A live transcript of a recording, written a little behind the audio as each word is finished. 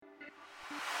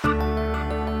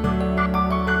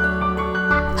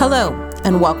Hello,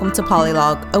 and welcome to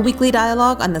Polylog, a weekly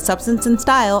dialogue on the substance and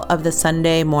style of the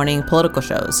Sunday morning political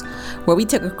shows, where we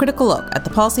take a critical look at the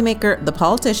policymaker, the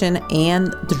politician, and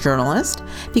the journalist,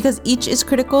 because each is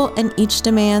critical and each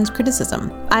demands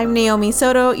criticism. I'm Naomi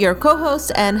Soto, your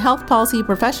co-host and health policy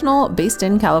professional based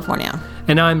in California.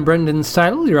 And I'm Brendan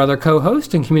Steidl, your other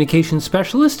co-host and communications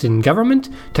specialist in government,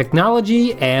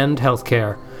 technology, and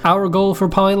healthcare. Our goal for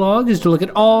Polylog is to look at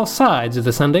all sides of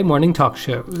the Sunday morning talk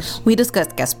shows. We discuss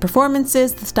guest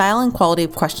performances, the style and quality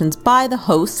of questions by the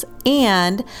hosts,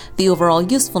 and the overall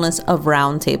usefulness of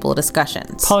roundtable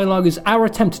discussions. Polylog is our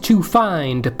attempt to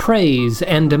find, praise,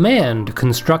 and demand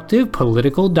constructive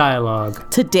political dialogue.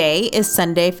 Today is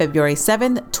Sunday, February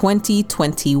 7th,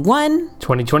 2021.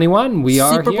 2021, we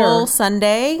are here. Super Bowl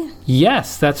Sunday.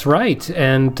 Yes, that's right.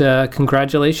 And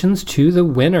congratulations to the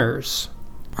winners.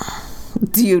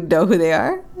 Do you know who they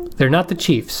are? They're not the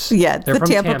Chiefs. Yeah, They're the from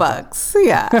Tampa Bucks.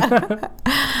 Yeah.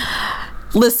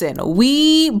 Listen,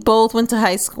 we both went to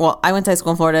high school. Well, I went to high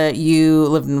school in Florida. You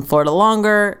lived in Florida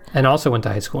longer. And also went to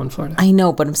high school in Florida. I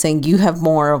know, but I'm saying you have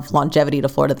more of longevity to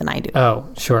Florida than I do. Oh,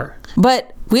 sure.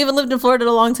 But we haven't lived in Florida in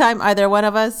a long time, either one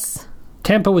of us.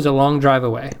 Tampa was a long drive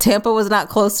away. Tampa was not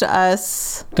close to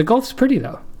us. The Gulf's pretty,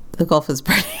 though. The Gulf is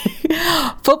pretty.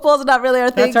 Football's not really our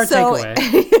thing. That's our takeaway.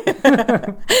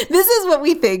 This is what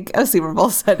we think of Super Bowl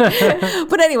Sunday.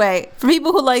 But anyway, for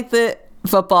people who like the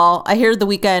football, I hear The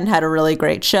Weeknd had a really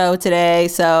great show today.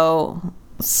 So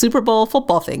Super Bowl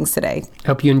football things today.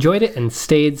 Hope you enjoyed it and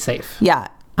stayed safe. Yeah.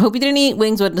 I hope you didn't eat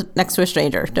wings next to a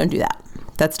stranger. Don't do that.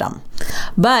 That's dumb.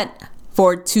 But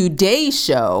for today's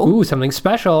show... Ooh, something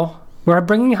special. We're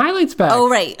bringing highlights back. Oh,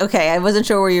 right. Okay. I wasn't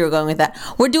sure where you were going with that.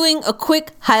 We're doing a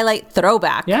quick highlight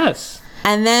throwback. Yes.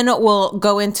 And then we'll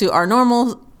go into our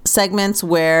normal segments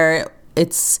where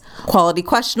it's quality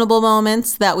questionable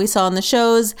moments that we saw in the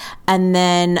shows, and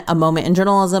then a moment in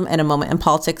journalism and a moment in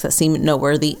politics that seem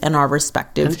noteworthy in our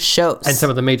respective shows. And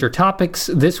some of the major topics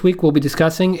this week we'll be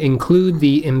discussing include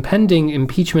the impending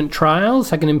impeachment trial,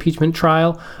 second impeachment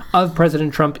trial of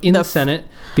President Trump in the Senate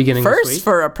beginning this week. First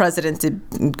for a president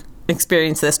to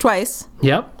experience this twice.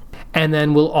 Yep. And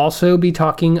then we'll also be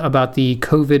talking about the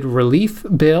COVID relief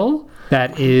bill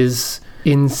that is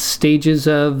in stages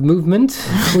of movement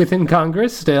within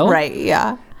Congress still. Right,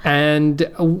 yeah. And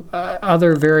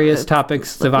other various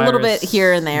topics, the virus. A little bit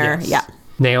here and there, yes. yeah.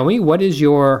 Naomi, what is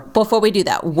your... Before we do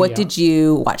that, what did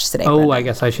you watch today? Oh, Brendan? I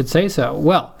guess I should say so.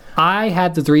 Well, I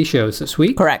had the 3 shows this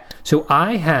week. Correct. So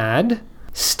I had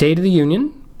State of the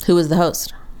Union. Who was the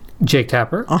host? Jake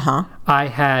Tapper. Uh-huh. I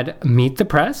had Meet the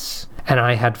Press, and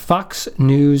I had Fox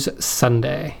News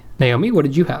Sunday. Naomi, what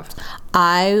did you have?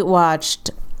 I watched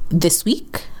This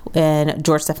Week, and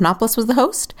George Stephanopoulos was the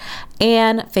host,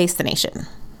 and Face the Nation.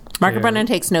 Margaret Brennan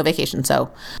takes no vacation,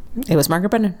 so it was Margaret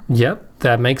Brennan. Yep,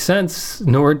 that makes sense.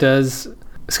 Nor does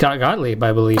Scott Gottlieb,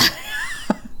 I believe.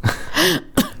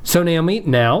 So, Naomi,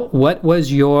 now, what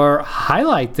was your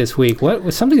highlight this week? What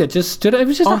was something that just stood out? It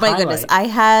was just a highlight. Oh, my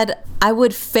goodness. I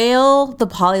would fail the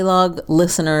Polylog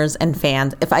listeners and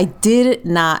fans if I did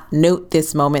not note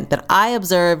this moment that I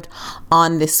observed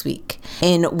on This Week,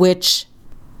 in which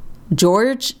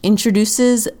George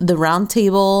introduces the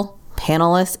roundtable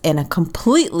panelists in a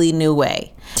completely new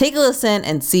way. Take a listen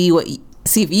and see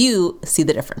if you see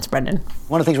the difference, Brendan.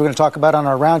 One of the things we're going to talk about on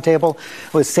our roundtable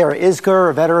was Sarah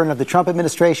Isgur, a veteran of the Trump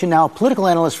administration, now a political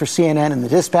analyst for CNN and The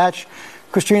Dispatch,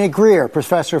 Christina Greer,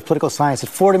 professor of political science at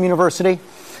Fordham University,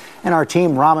 and our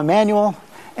team, Rahm Emanuel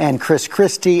and Chris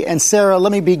Christie. And Sarah,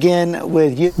 let me begin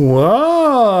with you.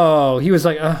 Whoa! He was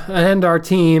like, and our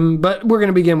team, but we're going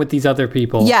to begin with these other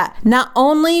people. Yeah. Not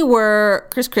only were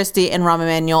Chris Christie and Rahm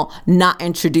Emanuel not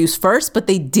introduced first, but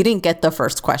they didn't get the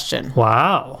first question.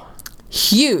 Wow.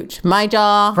 Huge. My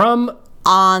jaw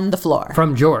on the floor.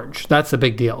 From George. That's a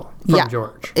big deal. From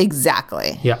George.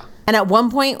 Exactly. Yeah. And at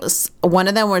one point, one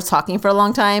of them was talking for a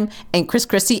long time, and Chris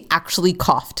Christie actually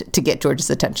coughed to get George's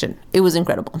attention. It was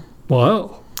incredible.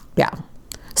 Whoa. Yeah.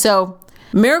 So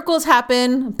miracles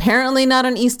happen. Apparently not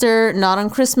on Easter, not on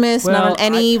Christmas, not on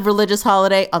any religious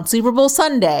holiday. On Super Bowl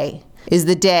Sunday is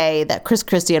the day that Chris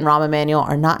Christie and Rahm Emanuel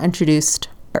are not introduced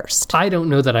first. I don't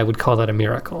know that I would call that a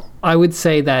miracle. I would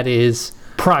say that is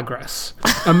progress.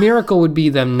 A miracle would be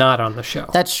them not on the show.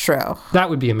 That's true. That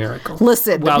would be a miracle.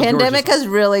 Listen, the pandemic has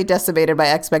really decimated my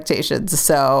expectations,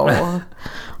 so I'll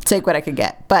take what I could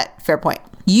get. But fair point.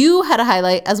 You had a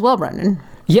highlight as well, Brendan.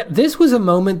 Yeah, this was a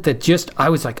moment that I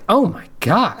was like, oh my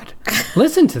God,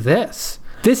 listen to this.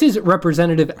 This is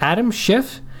Representative Adam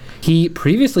Schiff. He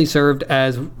previously served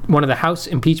as one of the House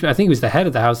impeachment, I think he was the head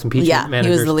of the House impeachment managers.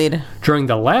 He was the lead. During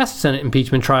the last Senate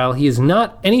impeachment trial. He is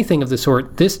not anything of the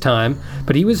sort this time,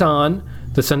 but he was on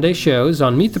the Sunday shows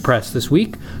on Meet the Press this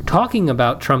week, talking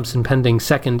about Trump's impending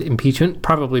second impeachment,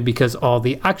 probably because all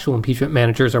the actual impeachment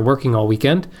managers are working all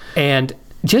weekend. And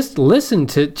just listen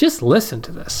to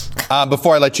this.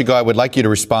 Before I let you go, I would like you to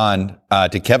respond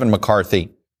to Kevin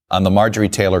McCarthy on the Marjorie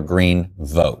Taylor Greene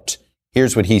vote.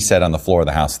 Here's what he said on the floor of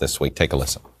the House this week. Take a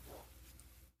listen.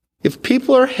 If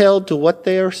people are held to what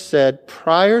they are said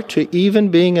prior to even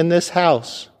being in this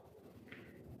House,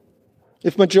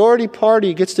 if majority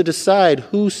party gets to decide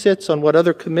who sits on what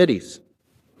other committees,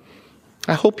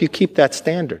 I hope you keep that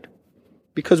standard,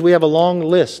 because we have a long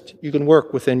list you can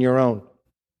work within your own.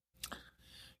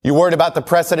 You worried about the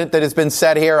precedent that has been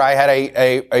set here? I had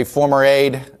a former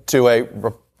aide to a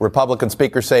Republican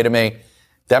speaker say to me,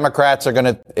 Democrats are going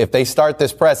to, if they start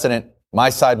this precedent, my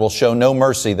side will show no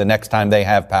mercy the next time they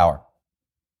have power.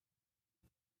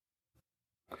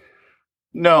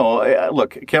 No,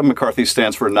 look, Kevin McCarthy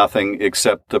stands for nothing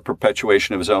except the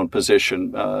perpetuation of his own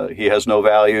position. He has no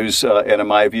values, and in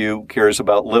my view, cares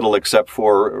about little except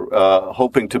for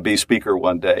hoping to be speaker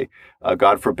one day.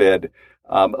 God forbid.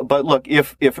 But look,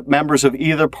 if members of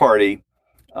either party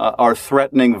are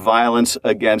threatening violence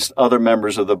against other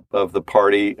members of the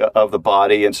party, of the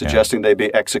body, and suggesting they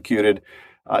be executed,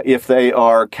 if they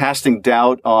are casting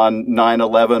doubt on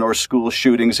 9/11 or school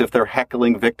shootings, if they're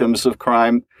heckling victims of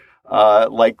crime,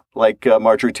 like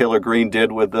Marjorie Taylor Greene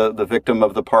did with the victim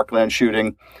of the Parkland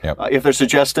shooting, if they're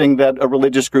suggesting that a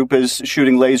religious group is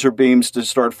shooting laser beams to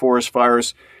start forest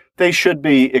fires, they should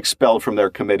be expelled from their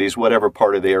committees, whatever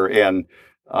party they are in.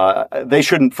 They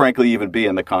shouldn't, frankly, even be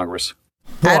in the Congress.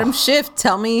 Adam Schiff,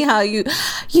 tell me how you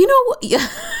know,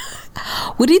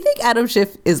 what do you think Adam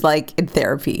Schiff is like in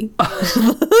therapy?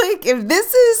 Like, if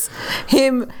this is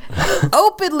him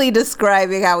openly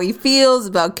describing how he feels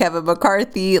about Kevin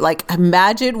McCarthy, like,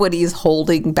 imagine what he's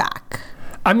holding back.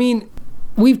 I mean,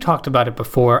 we've talked about it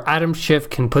before. Adam Schiff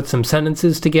can put some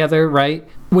sentences together, right?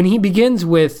 When he begins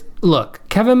with, look,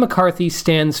 Kevin McCarthy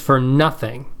stands for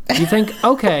nothing. You think,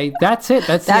 okay, that's it.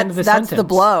 That's the end of the sentence. That's the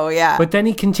blow, yeah. But then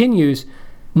he continues,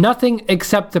 nothing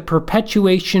except the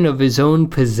perpetuation of his own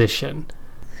position.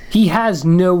 He has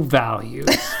no values.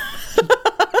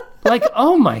 Like,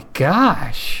 oh my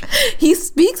gosh. He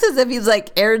speaks as if he's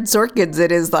like Aaron Sorkin's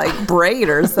in his like brain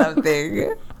or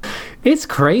something. It's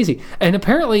crazy. And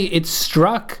apparently it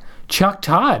struck Chuck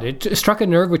Todd. It struck a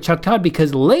nerve with Chuck Todd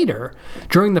because later,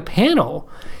 during the panel,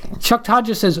 Chuck Todd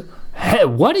just says, hey,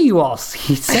 what do you all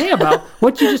say about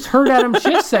what you just heard Adam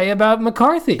Schiff say about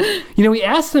McCarthy? You know, we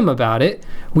asked them about it.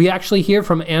 We actually hear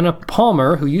from Anna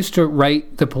Palmer, who used to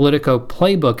write the Politico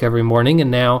playbook every morning and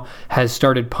now has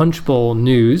started Punchbowl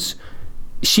News.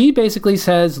 She basically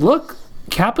says, look,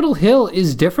 Capitol Hill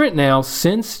is different now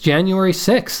since January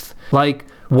 6th. Like,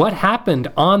 what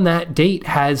happened on that date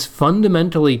has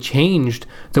fundamentally changed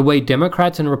the way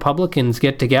Democrats and Republicans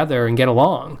get together and get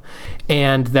along.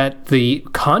 And that the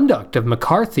conduct of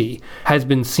McCarthy has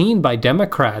been seen by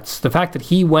Democrats. The fact that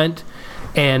he went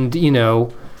and, you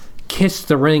know, kissed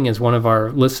the ring, as one of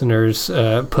our listeners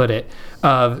put it,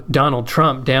 of Donald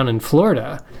Trump down in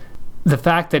Florida. The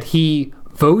fact that he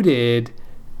voted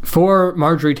for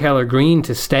Marjorie Taylor Greene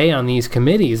to stay on these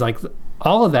committees, like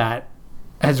all of that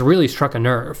has really struck a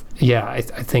nerve. Yeah, I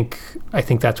think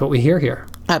that's what we hear here.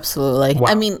 Absolutely. Wow.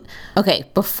 I mean, okay,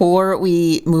 before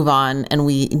we move on, and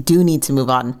we do need to move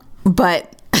on,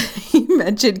 but you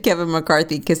mentioned Kevin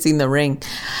McCarthy kissing the ring.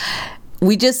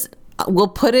 We'll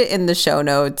put it in the show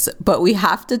notes, but we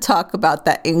have to talk about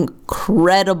that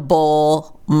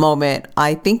incredible moment.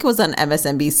 I think it was on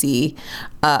MSNBC.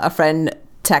 A friend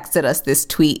texted us this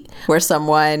tweet where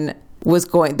someone was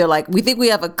going, they're like, we think we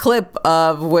have a clip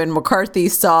of when McCarthy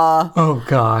saw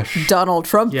Donald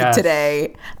Trump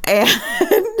today.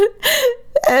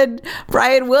 And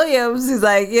Brian Williams is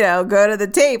like, you know, go to the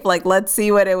tape, like, let's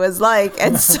see what it was like.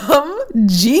 And some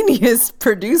genius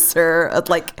producer,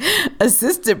 like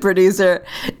assistant producer,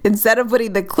 instead of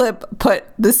putting the clip, put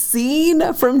the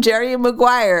scene from Jerry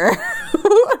Maguire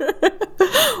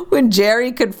when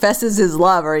Jerry confesses his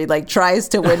love, or he like tries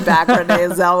to win back Renee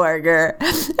Zellweger.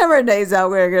 And Renee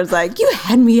Zellweger's like, you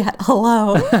had me at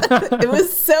hello. It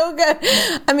was so good.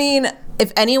 I mean,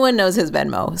 if anyone knows his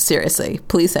Venmo, seriously,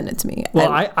 please send it to me.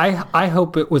 Well, I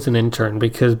hope it was an intern,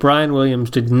 because Brian Williams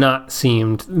did not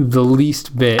seem the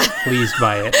least bit pleased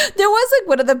by it. There was like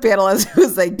one of the panelists who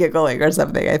was like giggling or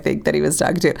something, I think, that he was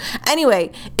talking to.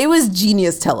 Anyway, it was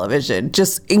genius television.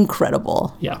 Just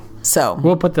incredible. Yeah. So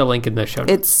we'll put the link in the show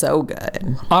notes. It's so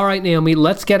good. All right, Naomi,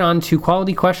 let's get on to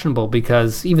Quality Questionable,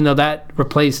 because even though that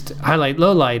replaced Highlight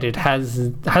Lowlight,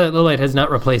 Highlight Lowlight has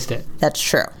not replaced it. That's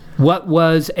true. What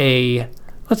was a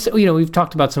we've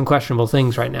talked about some questionable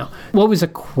things right now. What was a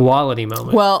quality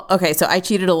moment? Well, okay, so I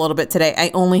cheated a little bit today.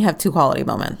 I only have 2 quality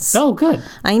moments. Oh, good.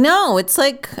 I know. It's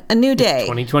like a new day.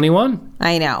 2021.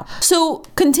 I know. So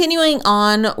continuing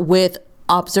on with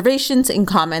observations and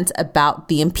comments about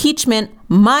the impeachment,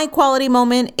 my quality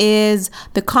moment is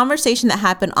the conversation that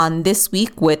happened on This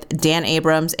Week with Dan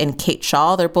Abrams and Kate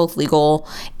Shaw. They're both legal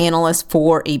analysts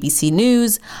for ABC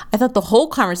News. I thought the whole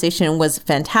conversation was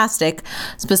fantastic,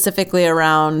 specifically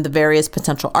around the various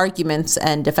potential arguments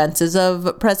and defenses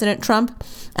of President Trump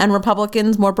and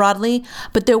Republicans more broadly.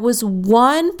 But there was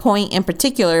one point in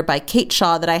particular by Kate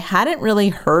Shaw that I hadn't really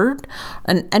heard,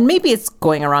 and maybe it's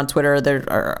going around Twitter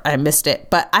or I missed it,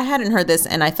 but I hadn't heard this,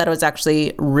 and I thought it was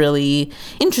actually really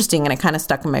interesting, and it kind of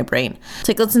stuck in my brain.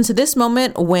 Take a listen to this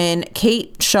moment when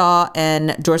Kate Shaw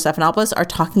and George Stephanopoulos are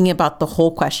talking about the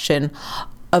whole question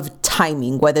of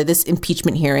timing, whether this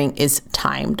impeachment hearing is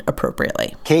timed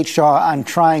appropriately. Kate Shaw on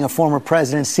trying a former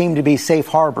president seem to be safe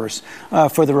harbors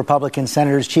for the Republican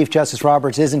senators. Chief Justice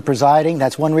Roberts isn't presiding.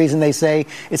 That's one reason they say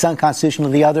it's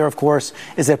unconstitutional. The other, of course,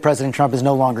 is that President Trump is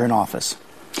no longer in office.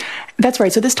 That's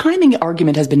right. So this timing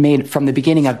argument has been made from the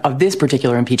beginning of this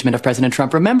particular impeachment of President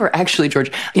Trump. Remember, actually, George,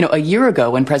 a year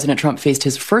ago when President Trump faced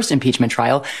his first impeachment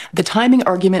trial, the timing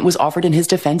argument was offered in his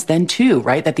defense then too,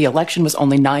 right? That the election was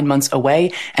only 9 months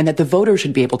away and that the voters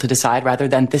should be able to decide rather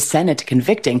than the Senate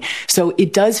convicting. So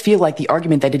it does feel like the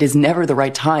argument that it is never the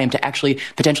right time to actually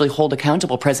potentially hold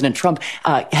accountable President Trump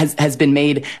has been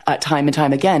made time and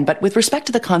time again. But with respect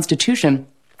to the Constitution,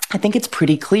 I think it's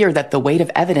pretty clear that the weight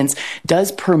of evidence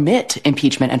does permit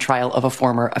impeachment and trial of a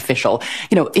former official.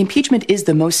 Impeachment is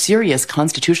the most serious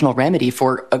constitutional remedy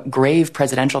for a grave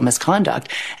presidential misconduct.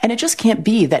 And it just can't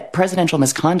be that presidential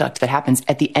misconduct that happens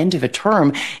at the end of a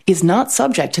term is not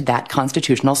subject to that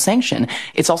constitutional sanction.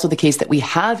 It's also the case that we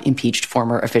have impeached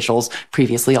former officials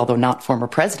previously, although not former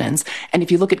presidents. And if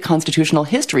you look at constitutional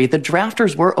history, the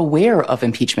drafters were aware of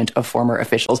impeachment of former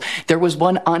officials. There was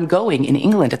one ongoing in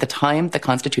England at the time the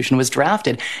Constitution was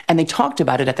drafted, and they talked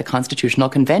about it at the Constitutional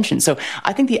Convention. So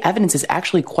I think the evidence is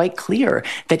actually quite clear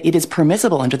that it is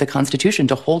permissible under the Constitution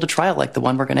to hold a trial like the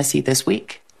one we're going to see this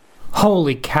week.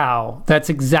 Holy cow. That's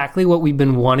exactly what we've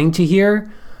been wanting to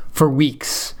hear for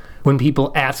weeks. When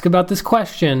people ask about this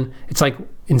question, it's like,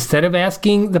 instead of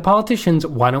asking the politicians,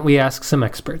 why don't we ask some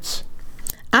experts?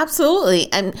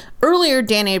 Absolutely. And earlier,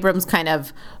 Dan Abrams kind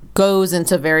of goes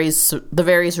into the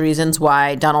various reasons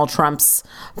why Donald Trump's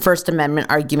First Amendment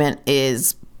argument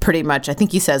is pretty much, I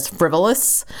think he says,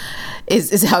 frivolous,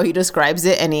 is how he describes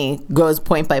it, and he goes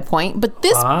point by point. But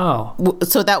this, wow.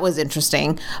 So that was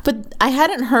interesting. But I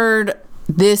hadn't heard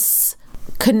this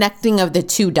connecting of the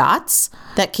 2 dots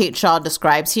that Kate Shaw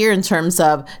describes here in terms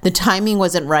of the timing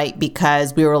wasn't right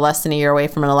because we were less than a year away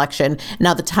from an election.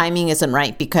 Now the timing isn't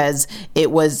right because it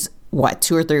was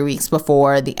 2 or 3 weeks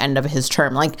before the end of his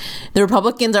term. Like, the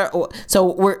Republicans are,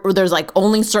 there's like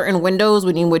only certain windows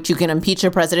in which you can impeach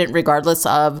a president regardless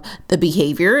of the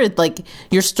behavior. It's like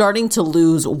you're starting to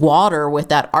lose water with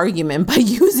that argument by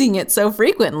using it so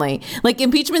frequently. Like,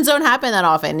 impeachments don't happen that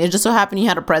often. It just so happened you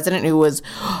had a president who was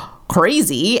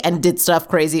crazy and did stuff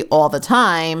crazy all the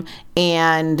time,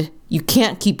 and you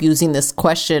can't keep using this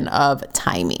question of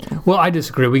timing. Well, I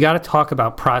disagree. We got to talk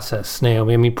about process,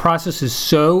 Naomi. I mean, process is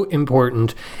so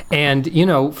important. And,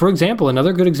 for example,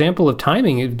 another good example of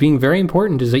timing being very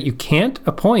important is that you can't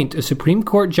appoint a Supreme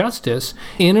Court justice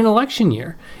in an election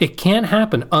year. It can't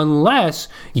happen unless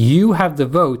you have the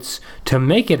votes to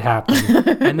make it happen,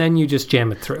 and then you just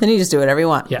jam it through. Then you just do whatever you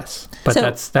want. Yes. But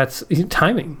that's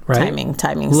timing, right?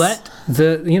 Timing.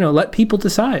 Let people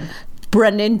decide.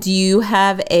 Brendan, do you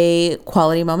have a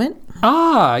quality moment?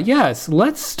 Yes.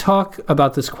 Let's talk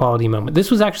about this quality moment. This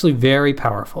was actually very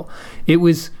powerful. It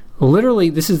was literally,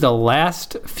 this is the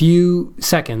last few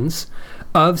seconds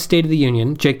of State of the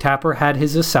Union. Jake Tapper had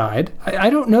his aside. I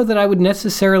don't know that I would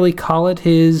necessarily call it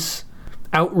his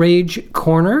outrage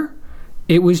corner.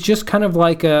 It was just kind of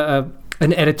like an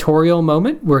editorial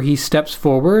moment where he steps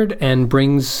forward and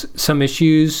brings some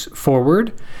issues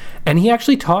forward. And he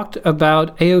actually talked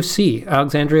about AOC,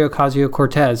 Alexandria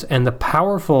Ocasio-Cortez, and the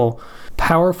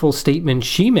powerful statement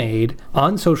she made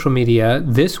on social media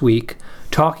this week,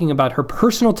 talking about her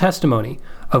personal testimony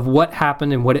of what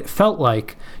happened and what it felt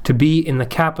like to be in the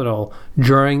Capitol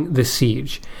during the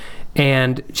siege.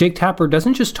 And Jake Tapper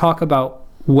doesn't just talk about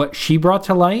what she brought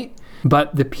to light,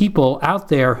 but the people out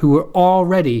there who were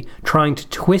already trying to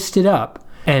twist it up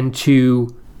and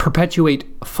to perpetuate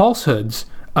falsehoods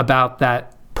about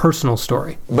that personal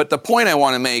story. But the point I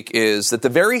want to make is that the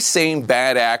very same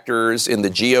bad actors in the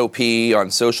GOP on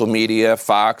social media,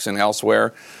 Fox and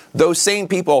elsewhere, those same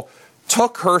people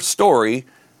took her story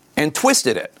and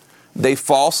twisted it. They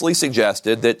falsely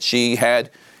suggested that she had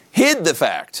hid the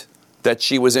fact that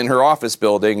she was in her office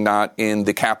building, not in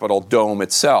the Capitol dome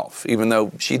itself, even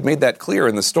though she'd made that clear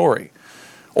in the story.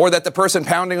 Or that the person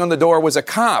pounding on the door was a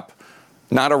cop,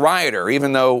 not a rioter,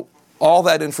 even though all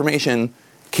that information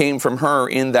came from her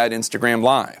in that Instagram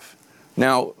Live.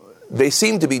 Now, they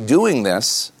seem to be doing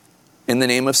this in the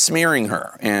name of smearing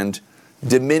her and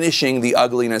diminishing the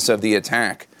ugliness of the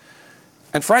attack.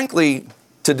 And frankly,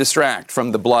 to distract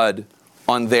from the blood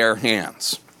on their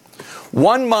hands.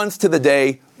 1 month to the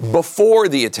day before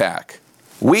the attack,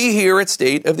 we here at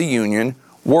State of the Union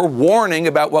were warning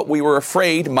about what we were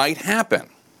afraid might happen.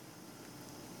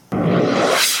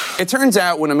 It turns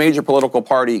out when a major political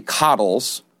party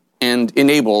coddles and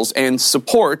enables and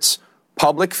supports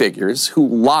public figures who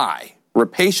lie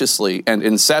rapaciously and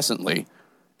incessantly,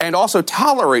 and also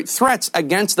tolerate threats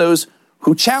against those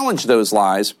who challenge those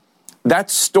lies,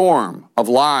 that storm of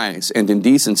lies and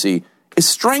indecency is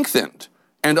strengthened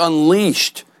and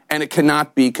unleashed, and it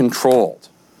cannot be controlled.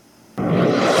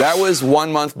 That was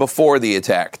 1 month before the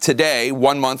attack. Today,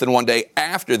 1 month and 1 day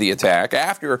after the attack,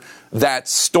 after that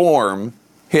storm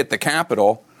hit the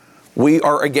Capitol, we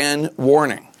are again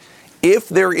warning. If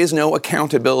there is no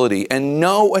accountability and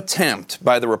no attempt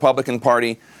by the Republican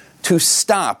Party to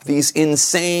stop these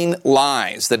insane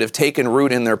lies that have taken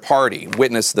root in their party,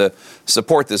 witness the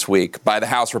support this week by the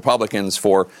House Republicans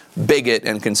for bigot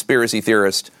and conspiracy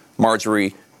theorist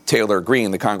Marjorie Taylor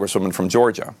Greene, the Congresswoman from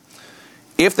Georgia.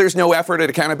 If there's no effort at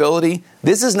accountability,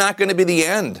 this is not going to be the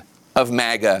end of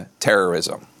MAGA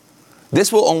terrorism.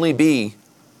 This will only be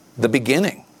the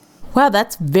beginning. Wow,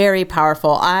 that's very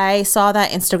powerful. I saw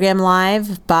that Instagram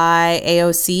Live by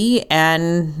AOC,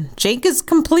 and Jake is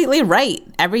completely right.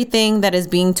 Everything that is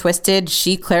being twisted,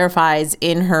 she clarifies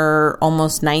in her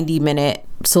almost 90-minute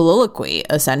soliloquy,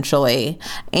 essentially.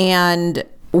 And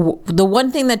the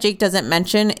one thing that Jake doesn't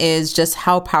mention is just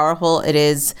how powerful it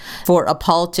is for a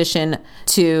politician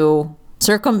to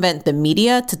circumvent the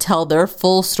media to tell their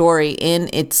full story in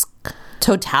its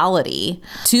totality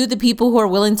to the people who are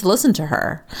willing to listen to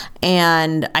her.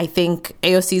 And I think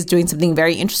AOC is doing something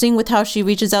very interesting with how she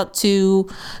reaches out to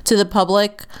the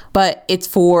public, but it's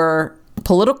for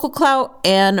political clout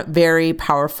and very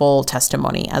powerful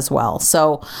testimony as well.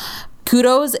 So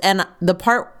kudos. And the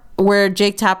part where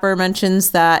Jake Tapper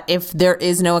mentions that if there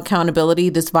is no accountability,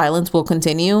 this violence will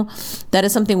continue, that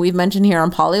is something we've mentioned here on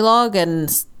Polylog,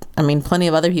 and I mean plenty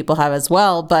of other people have as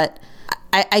well. But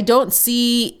I don't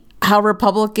see how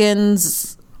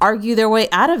Republicans argue their way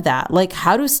out of that. Like,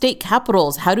 how do state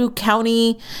capitals, how do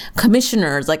county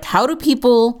commissioners, like how do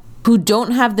people who don't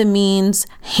have the means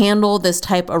handle this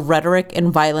type of rhetoric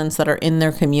and violence that are in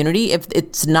their community if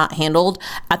it's not handled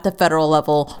at the federal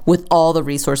level with all the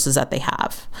resources that they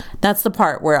have? That's the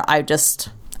part where I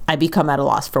become at a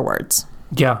loss for words.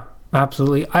 Yeah,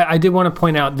 absolutely. I did want to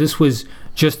point out this was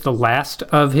just the last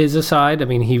of his aside. I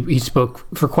mean, he spoke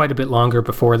for quite a bit longer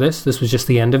before this. This was just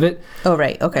the end of it. Oh,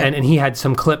 right. Okay. And he had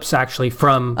some clips actually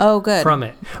from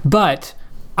it. But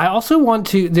I also want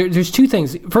to, there's two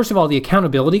things. First of all, the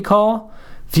accountability call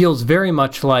feels very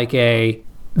much like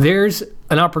there's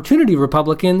an opportunity,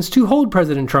 Republicans, to hold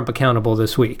President Trump accountable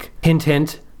this week. Hint,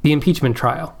 hint, the impeachment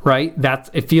trial, right?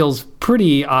 It feels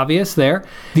pretty obvious there.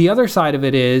 The other side of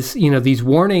it is, these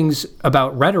warnings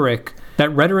about rhetoric, that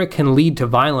rhetoric can lead to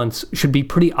violence, should be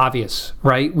pretty obvious,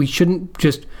 right? We shouldn't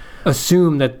just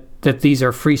assume that these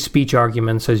are free speech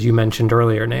arguments, as you mentioned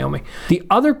earlier, Naomi. The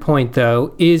other point,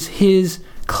 though, is his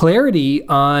clarity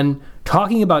on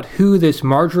talking about who this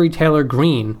Marjorie Taylor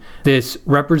Greene, this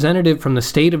representative from the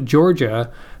state of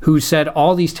Georgia, who said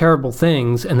all these terrible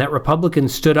things and that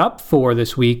Republicans stood up for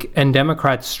this week and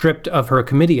Democrats stripped of her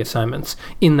committee assignments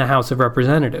in the House of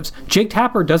Representatives. Jake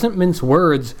Tapper doesn't mince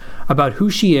words about who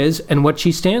she is and what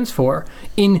she stands for,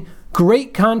 in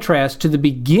great contrast to the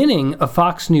beginning of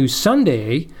Fox News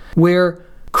Sunday, where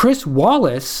Chris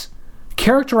Wallace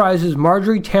characterizes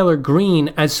Marjorie Taylor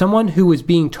Greene as someone who was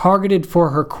being targeted for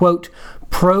her, quote,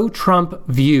 pro-Trump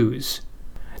views.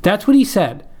 That's what he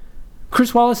said.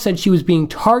 Chris Wallace said she was being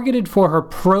targeted for her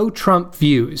pro-Trump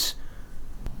views.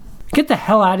 Get the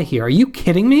hell out of here. Are you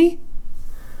kidding me?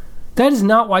 That is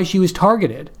not why she was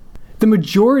targeted. The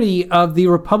majority of the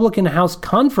Republican House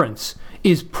Conference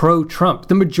is pro-Trump.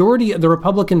 The majority of the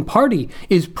Republican Party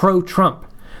is pro-Trump.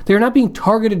 They're not being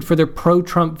targeted for their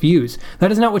pro-Trump views.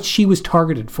 That is not what she was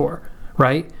targeted for,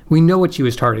 right? We know what she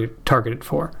was targeted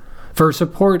for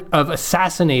support of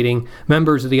assassinating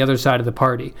members of the other side of the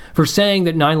party, for saying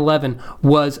that 9/11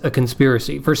 was a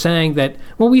conspiracy, for saying that,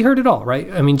 well, we heard it all,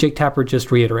 right? I mean, Jake Tapper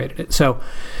just reiterated it. So,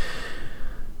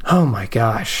 oh my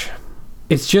gosh.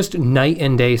 it's just night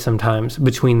and day sometimes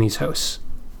between these hosts.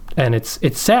 And it's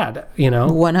sad,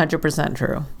 100%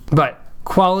 true. But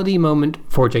quality moment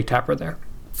for Jake Tapper there.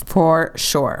 For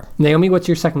sure. Naomi, what's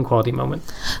your second quality moment?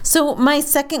 So my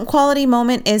second quality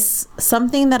moment is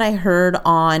something that I heard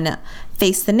on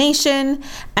Face the Nation.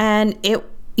 And it,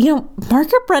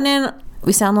 Margaret Brennan,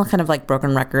 we sound kind of like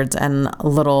broken records and a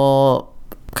little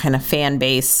kind of fan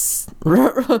base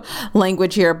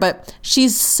language here, but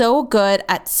she's so good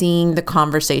at seeing the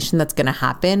conversation that's going to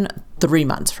happen 3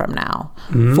 months from now,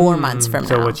 4 months from now.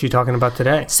 So what's she talking about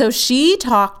today? So she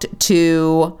talked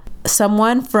to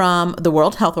someone from the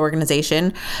World Health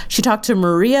Organization. She talked to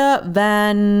Maria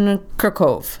Van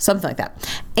Kerkhove, something like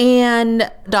that.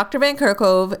 And Dr. Van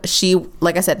Kerkhove, she,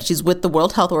 like I said, she's with the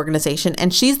World Health Organization,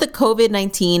 and she's the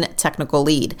COVID-19 technical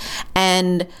lead.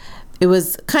 And it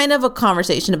was kind of a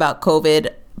conversation about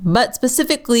COVID, but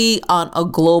specifically on a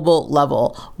global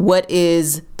level. What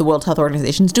is the World Health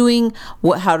Organization doing?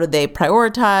 How do they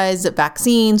prioritize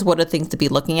vaccines? What are things to be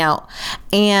looking out?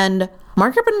 And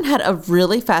Margaret Brennan had a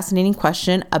really fascinating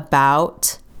question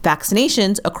about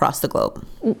vaccinations across the globe.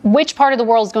 Which part of the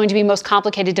world is going to be most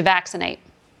complicated to vaccinate?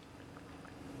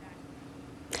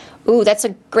 Ooh, that's a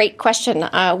great question.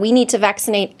 We need to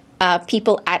vaccinate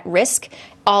people at risk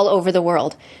all over the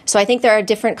world. So I think there are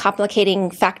different complicating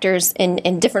factors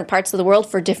in different parts of the world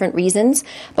for different reasons.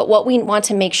 But what we want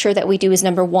to make sure that we do is,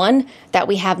 number one, that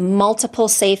we have multiple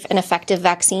safe and effective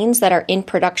vaccines that are in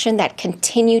production, that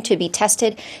continue to be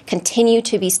tested, continue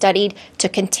to be studied, to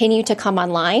continue to come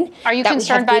online. Are you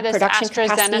concerned by this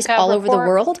AstraZeneca all report? over the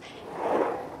world?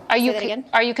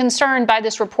 Are you concerned by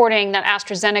this reporting that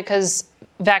AstraZeneca's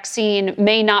vaccine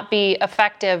may not be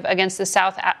effective against the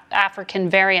South African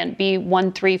variant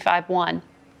B1351?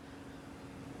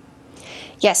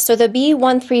 Yes, so the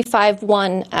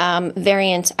B1351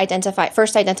 variant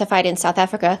first identified in South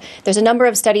Africa. There's a number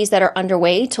of studies that are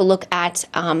underway to look at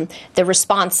the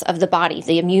response of the body,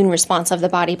 the immune response of the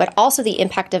body, but also the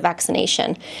impact of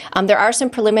vaccination. There are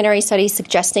some preliminary studies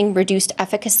suggesting reduced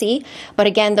efficacy, but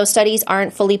again, those studies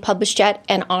aren't fully published yet,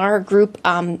 and our group,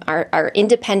 our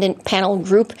independent panel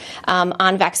group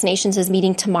on vaccinations is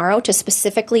meeting tomorrow to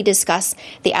specifically discuss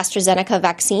the AstraZeneca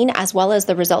vaccine as well as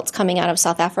the results coming out of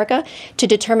South Africa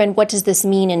to determine what does this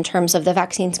mean in terms of the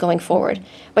vaccines going forward.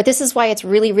 But this is why it's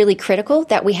really, really critical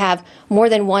that we have more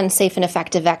than one safe and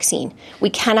effective vaccine. We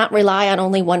cannot rely on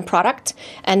only one product,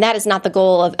 and that is not the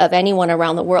goal of anyone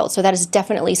around the world. So that is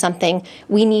definitely something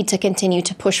we need to continue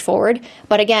to push forward.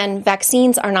 But again,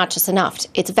 vaccines are not just enough.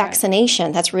 It's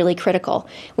vaccination that's really critical.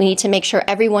 We need to make sure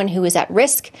everyone who is at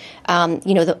risk,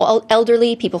 the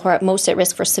elderly, people who are most at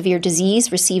risk for severe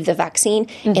disease, receive the vaccine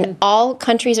in all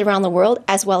countries around the world,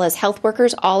 as well as health workers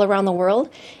all around the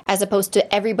world, as opposed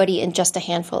to everybody in just a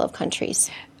handful of countries.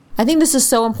 I think this is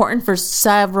so important for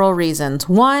several reasons.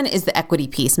 One is the equity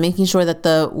piece, making sure that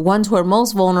the ones who are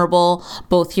most vulnerable,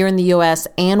 both here in the US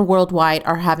and worldwide,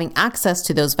 are having access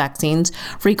to those vaccines,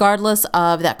 regardless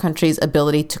of that country's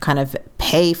ability to kind of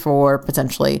pay for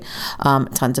potentially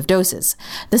tons of doses.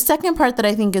 The second part that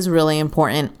I think is really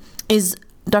important is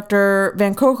Dr.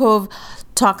 Van Kerkhove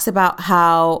talks about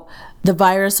how the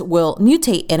virus will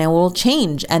mutate and it will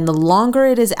change. And the longer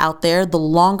it is out there, the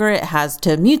longer it has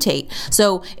to mutate.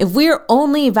 So if we're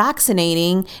only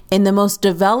vaccinating in the most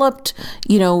developed,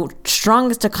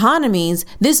 strongest economies,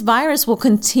 this virus will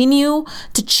continue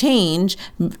to change,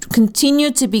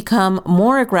 continue to become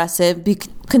more aggressive,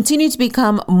 continue to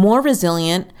become more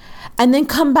resilient, and then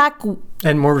come back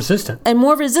and more resistant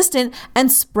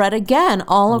and spread again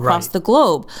all across the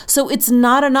globe. So it's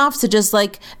not enough to just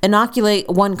inoculate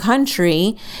one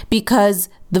country, because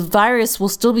the virus will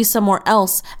still be somewhere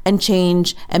else and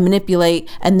change and manipulate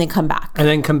and then come back.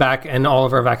 And all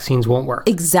of our vaccines won't work.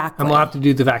 Exactly. And we'll have to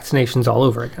do the vaccinations all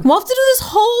over again. We'll have to do this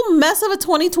whole mess of a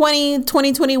 2020,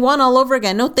 2021 all over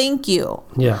again. No, thank you.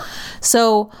 Yeah.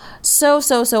 So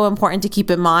important to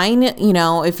keep in mind.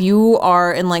 If you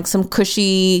are in some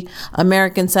cushy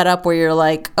American setup where you're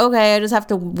like, okay, I just have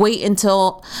to wait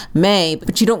until May,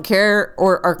 but you don't care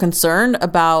or are concerned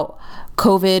about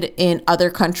COVID in other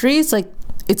countries,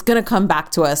 it's going to come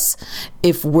back to us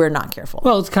if we're not careful.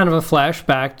 Well, it's kind of a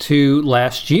flashback to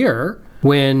last year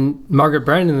when Margaret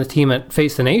Brennan and the team at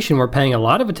Face the Nation were paying a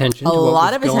lot of attention to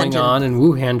what was going on in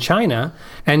Wuhan, China.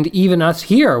 And even us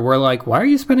here, we're like, why are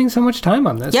you spending so much time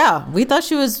on this? Yeah, we thought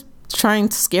she was trying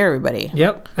to scare everybody.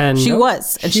 Yep. And she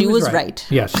was right.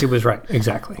 Yes, she was right.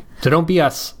 Exactly. So don't be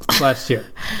us last year.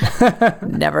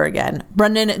 Never again.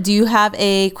 Brendan, do you have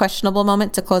a questionable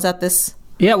moment to close out this?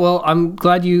 Yeah, well, I'm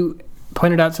glad you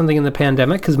pointed out something in the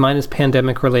pandemic, because mine is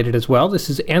pandemic related as well. This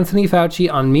is Anthony Fauci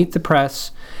on Meet the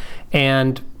Press,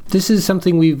 and This is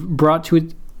something we've brought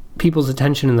to people's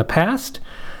attention in the past,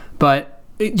 but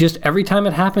just every time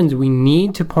it happens, we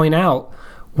need to point out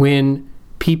when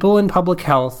people in public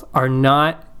health are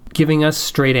not giving us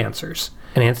straight answers.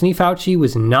 And Anthony Fauci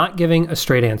was not giving a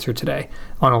straight answer today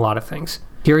on a lot of things.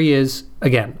 Here he is,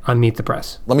 again, on Meet the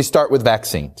Press. Let me start with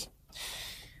vaccines.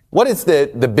 What is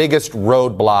the biggest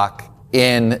roadblock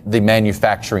in the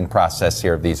manufacturing process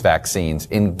here of these vaccines,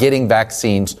 in getting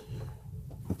vaccines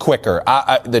quicker?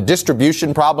 The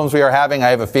distribution problems we are having, I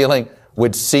have a feeling,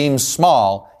 would seem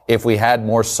small if we had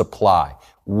more supply.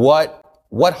 What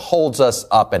holds us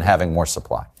up in having more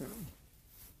supply?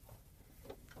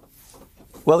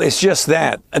 Well, it's just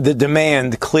that. The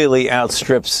demand clearly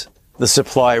outstrips the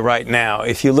supply right now.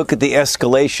 If you look at the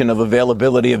escalation of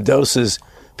availability of doses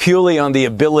purely on the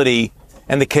ability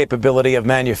and the capability of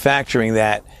manufacturing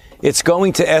that, it's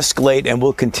going to escalate and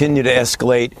will continue to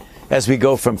escalate as we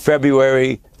go from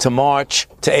February to March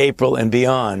to April and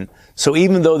beyond. So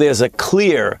even though there's a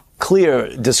clear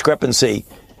discrepancy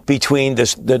between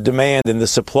the demand and the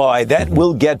supply, that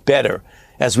will get better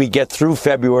as we get through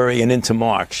February and into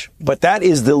March. But that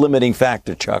is the limiting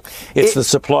factor, Chuck. It's the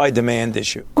supply-demand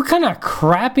issue. What kind of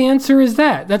crap answer is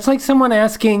that? That's like someone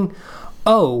asking,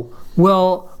 oh,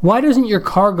 well, why doesn't your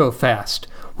car go fast?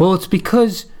 Well, it's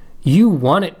because you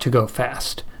want it to go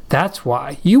fast. That's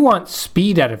why. You want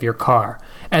speed out of your car.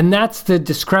 And that's the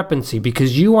discrepancy,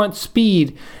 because you want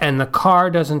speed and the car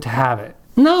doesn't have it.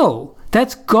 No,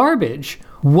 that's garbage.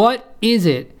 What is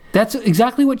it? That's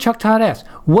exactly what Chuck Todd asked.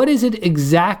 What is it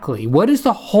exactly? What is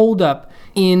the holdup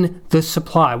in the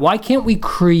supply? Why can't we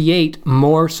create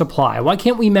more supply? Why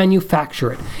can't we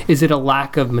manufacture it? Is it a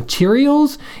lack of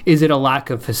materials? Is it a lack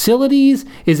of facilities?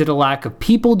 Is it a lack of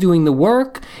people doing the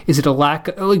work? Is it a lack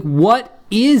of, what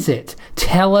is it?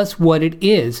 Tell us what it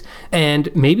is.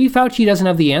 And maybe Fauci doesn't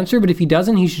have the answer, but if he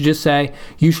doesn't, he should just say,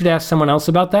 you should ask someone else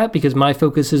about that because my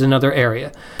focus is another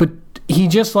area. But he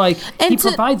just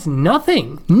provides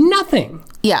nothing.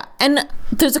 Yeah. And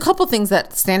there's a couple things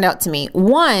that stand out to me.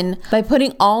 One, by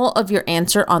putting all of your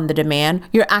answer on the demand,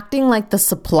 you're acting like the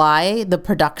supply, the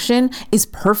production is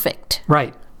perfect.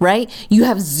 Right? You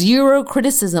have zero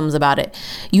criticisms about it.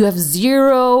 You have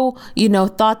zero,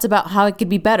 thoughts about how it could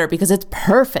be better because it's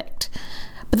perfect.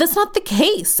 But that's not the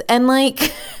case. And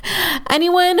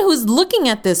anyone who's looking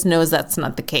at this knows that's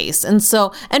not the case. And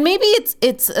maybe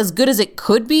it's as good as it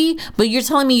could be, but you're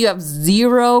telling me you have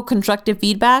zero constructive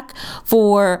feedback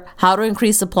for how to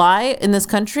increase supply in this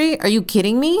country? Are you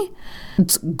kidding me?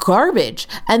 It's garbage.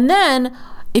 And then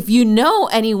if you know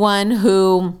anyone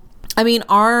who,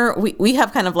 we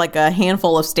have kind of like a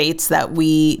handful of states that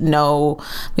we know.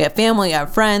 We have family, we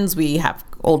have friends, we have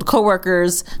old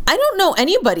coworkers. I don't know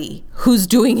anybody who's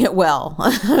doing it well.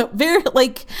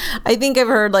 I think I've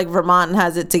heard Vermont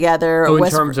has it together. In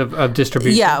terms of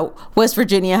distribution? Yeah, West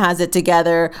Virginia has it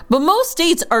together. But most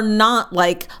states are not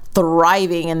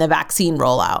thriving in the vaccine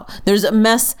rollout. There's a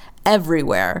mess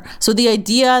everywhere. So the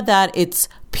idea that it's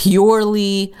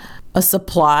purely a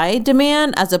supply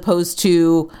demand as opposed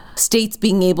to states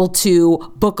being able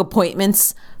to book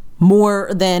appointments more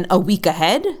than a week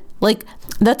ahead,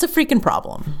 that's a freaking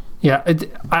problem. Yeah,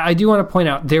 I do want to point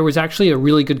out there was actually a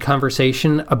really good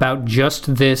conversation about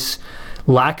just this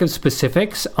lack of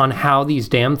specifics on how these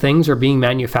damn things are being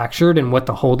manufactured and what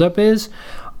the holdup is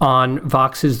on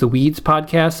Vox's The Weeds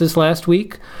podcast this last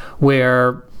week,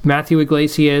 where Matthew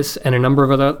Iglesias and a number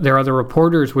of their other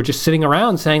reporters were just sitting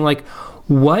around saying,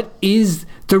 what is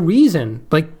the reason?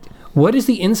 What is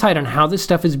the insight on how this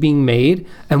stuff is being made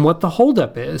and what the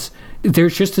holdup is?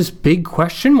 There's just this big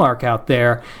question mark out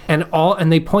there,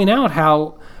 and they point out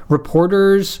how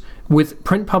reporters with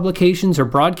print publications or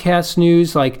broadcast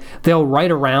news, they'll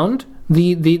write around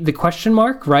the question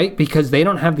mark, right? Because they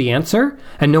don't have the answer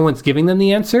and no one's giving them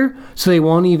the answer. So they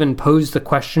won't even pose the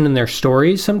question in their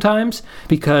stories sometimes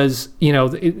because,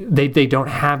 they don't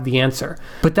have the answer.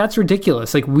 But that's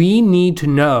ridiculous. We need to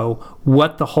know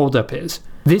what the holdup is.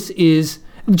 This is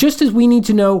just as we need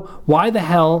to know why the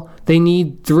hell they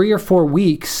need 3 or 4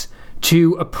 weeks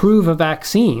to approve a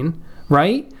vaccine,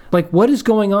 right? What is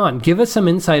going on? Give us some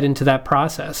insight into that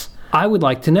process. I would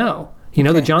like to know.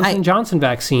 The Johnson & Johnson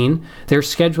vaccine, they're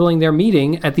scheduling their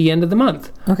meeting at the end of the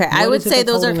month. Okay, I would say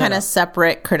those are kind of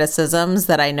separate criticisms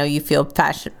that I know you feel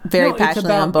very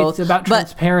passionately on both. It's about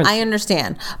transparency. I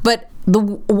understand. But the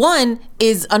one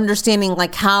is understanding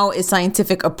how is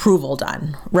scientific approval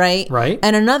done, right? Right.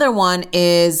 And another one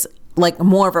is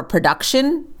more of a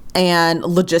production and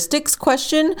logistics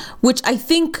question, which I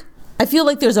feel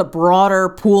like there's a broader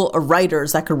pool of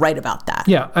writers that could write about that.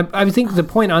 Yeah, I think the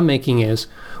point I'm making is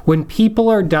when people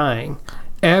are dying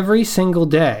every single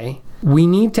day we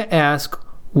need to ask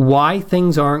why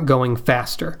things aren't going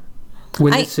faster.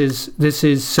 When this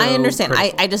is so I understand.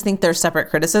 I just think they're separate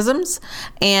criticisms.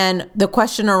 And the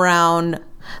question around,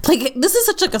 like, this is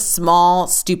such like a small,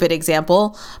 stupid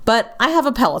example, but I have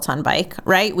a Peloton bike,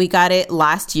 right? We got it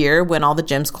last year when all the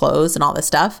gyms closed and all this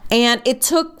stuff. And it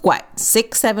took,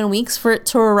 6-7 weeks for it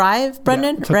to arrive,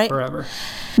 Brendan, it took right? forever.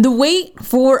 The wait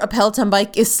for a Peloton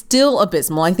bike is still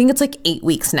abysmal. I think it's 8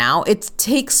 weeks now. It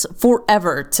takes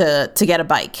forever to get a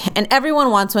bike. And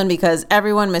everyone wants one because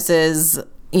everyone misses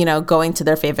going to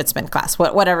their favorite spin class,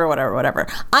 whatever.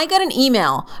 I got an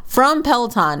email from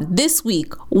Peloton this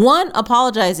week, 1,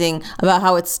 apologizing about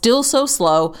how it's still so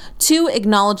slow, 2,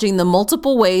 acknowledging the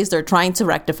multiple ways they're trying to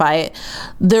rectify it.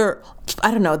 They're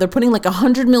putting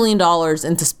 $100 million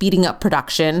into speeding up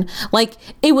production.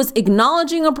 It was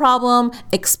acknowledging a problem,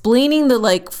 explaining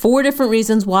the 4 different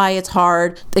reasons why it's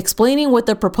hard, explaining what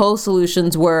the proposed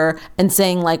solutions were, and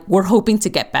saying we're hoping to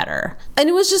get better. And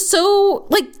it was just so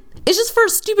it's just for a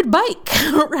stupid bike,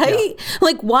 right?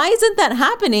 Yeah. Why isn't that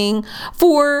happening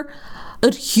for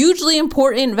a hugely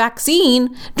important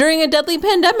vaccine during a deadly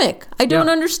pandemic? I don't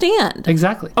understand.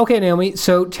 Exactly. Okay, Naomi,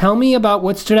 so tell me about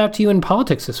what stood out to you in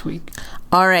politics this week.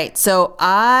 All right. So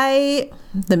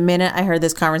the minute I heard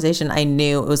this conversation, I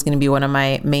knew it was going to be one of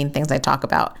my main things I talk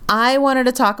about. I wanted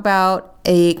to talk about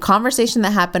a conversation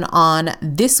that happened on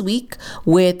This Week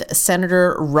with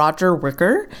Senator Roger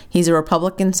Wicker. He's a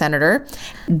Republican senator.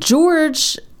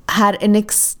 George had an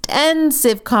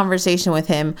extensive conversation with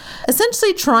him,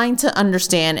 essentially trying to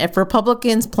understand if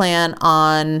Republicans plan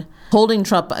on holding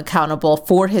Trump accountable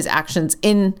for his actions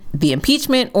in the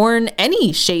impeachment or in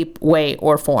any shape, way,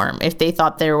 or form, if they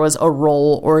thought there was a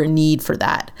role or a need for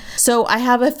that. So I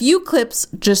have a few clips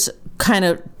just kind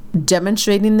of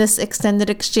demonstrating this extended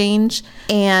exchange.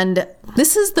 And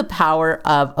this is the power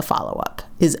of a follow-up,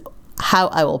 is how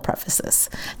I will preface this.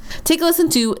 Take a listen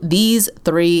to these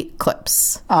 3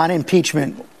 clips. On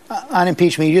impeachment,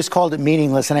 you just called it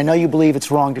meaningless, and I know you believe it's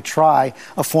wrong to try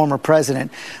a former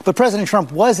president. But President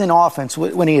Trump was in office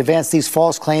when he advanced these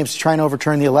false claims to try and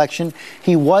overturn the election.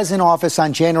 He was in office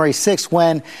on January 6th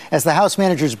when, as the House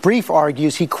manager's brief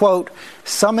argues, he, quote,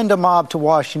 summoned a mob to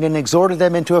Washington, exhorted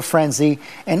them into a frenzy,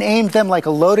 and aimed them like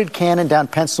a loaded cannon down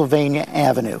Pennsylvania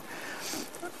Avenue.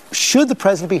 Should the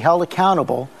president be held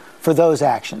accountable for those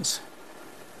actions?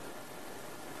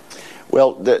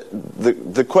 Well,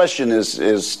 the question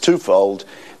is twofold.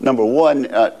 Number one,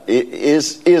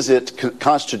 is it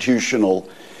constitutional?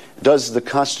 Does the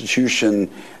Constitution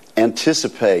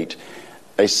anticipate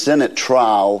a Senate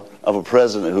trial of a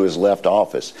president who has left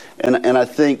office? And I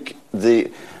think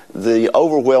the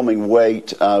overwhelming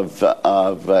weight of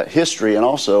history and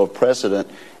also of precedent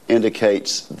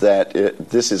indicates that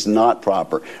this is not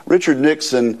proper. Richard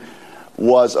Nixon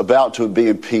was about to be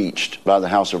impeached by the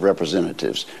House of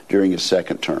Representatives during his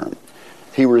second term.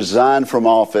 He resigned from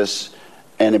office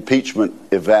and impeachment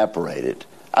evaporated.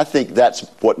 I think that's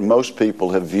what most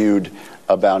people have viewed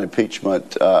about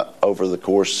impeachment over the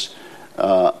course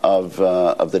of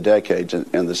the decades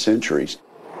and the centuries.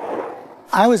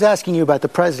 I was asking you about the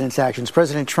president's actions,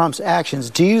 President Trump's actions.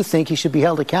 Do you think he should be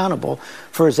held accountable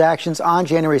for his actions on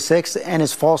January 6th and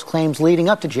his false claims leading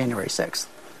up to January 6th?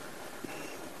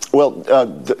 Well,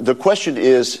 the question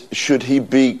is, should he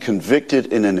be convicted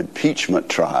in an impeachment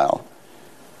trial?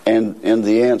 And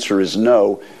the answer is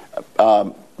no,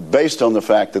 based on the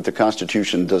fact that the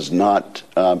Constitution does not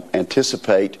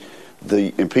anticipate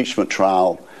the impeachment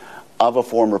trial of a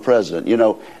former president. You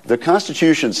know, the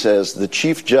Constitution says the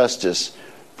Chief Justice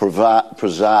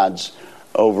presides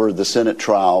over the Senate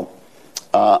trial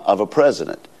of a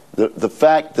president. The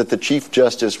fact that the Chief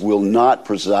Justice will not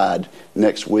preside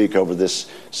next week over this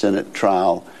Senate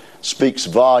trial speaks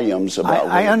volumes about.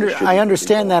 I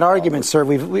understand that argument, sir.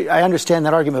 I understand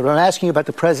that argument. But I'm asking you about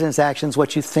the president's actions,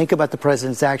 what you think about the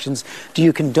president's actions. Do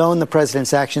you condone the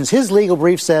president's actions? His legal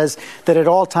brief says that at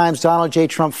all times Donald J.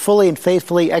 Trump fully and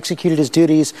faithfully executed his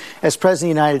duties as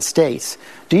president of the United States.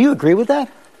 Do you agree with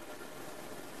that?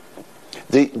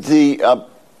 The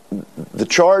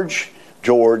charge,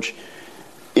 George,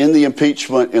 in the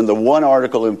impeachment, in the one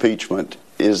article impeachment,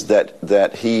 is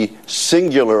that he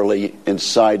singularly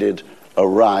incited a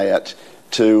riot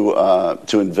to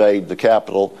invade the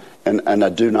Capitol, and I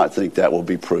do not think that will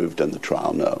be proved in the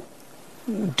trial, no.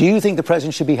 Do you think the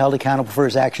president should be held accountable for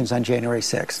his actions on January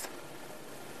 6th?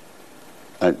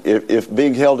 If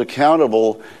being held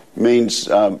accountable means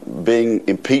being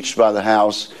impeached by the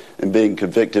House and being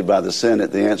convicted by the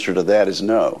Senate, the answer to that is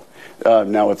no.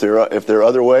 Now, if there are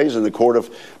other ways in the court of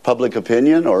public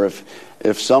opinion, or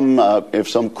if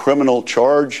some criminal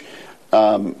charge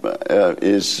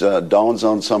dawns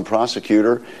on some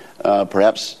prosecutor,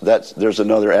 perhaps there's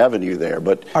another avenue there.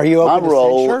 But are you my open to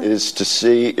role censure? is to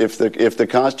see if the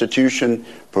Constitution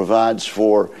provides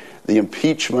for the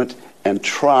impeachment and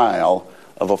trial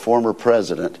of a former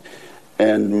president,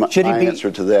 and my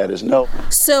answer to that is no.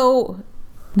 So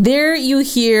there you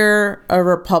hear a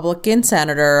Republican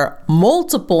senator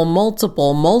multiple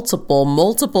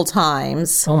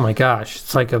times. Oh my gosh,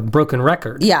 it's like a broken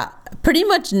record. Yeah, pretty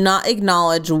much not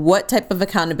acknowledge what type of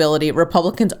accountability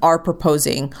Republicans are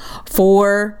proposing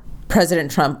for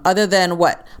President Trump, other than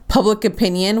what? Public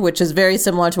opinion, which is very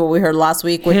similar to what we heard last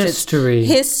week, which is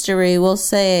history will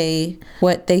say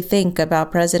what they think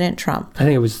about President Trump. I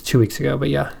think it was 2 weeks ago, but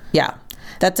yeah. Yeah,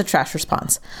 that's a trash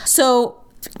response. So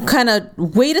kind of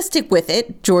way to stick with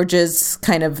it, Georgia's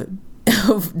kind of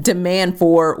demand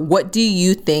for what do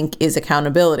you think is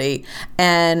accountability?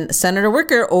 And Senator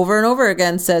Wicker over and over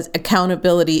again says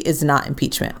accountability is not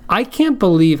impeachment. I can't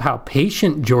believe how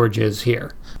patient George is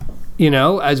here. You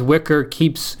know, as Wicker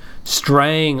keeps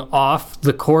straying off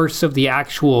the course of the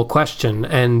actual question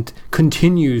and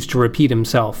continues to repeat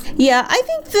himself. Yeah, I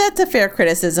think that's a fair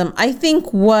criticism. I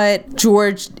think what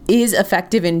George is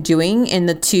effective in doing in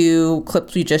the two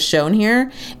clips we just shown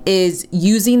here is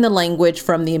using the language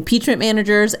from the impeachment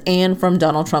managers and from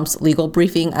Donald Trump's legal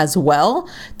briefing as well,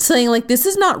 saying like, this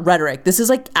is not rhetoric. This is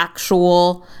like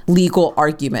actual legal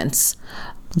arguments.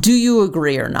 Do you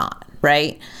agree or not?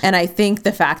 Right? And I think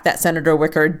the fact that Senator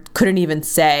Wicker couldn't even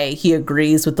say he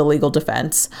agrees with the legal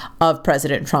defense of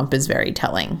President Trump is very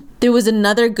telling. There was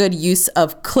another good use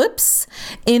of clips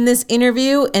in this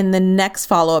interview in the next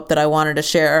follow-up that I wanted to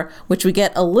share, which we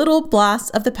get a little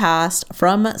blast of the past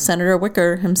from Senator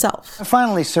Wicker himself.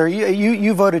 Finally, sir,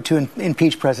 you voted to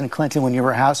impeach President Clinton when you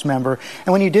were a House member.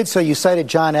 And when you did so, you cited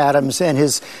John Adams and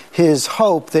his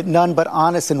hope that none but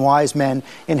honest and wise men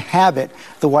inhabit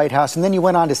the White House. And then you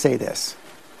went on to say this.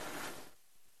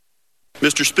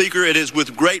 Mr. Speaker, it is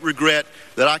with great regret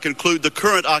that I conclude the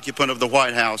current occupant of the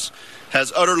White House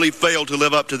has utterly failed to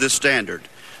live up to this standard.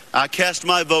 I cast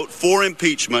my vote for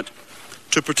impeachment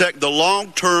to protect the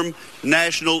long-term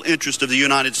national interest of the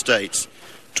United States,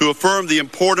 to affirm the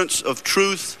importance of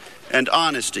truth and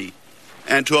honesty,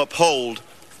 and to uphold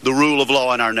the rule of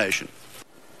law in our nation.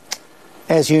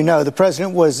 As you know, the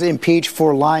president was impeached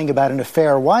for lying about an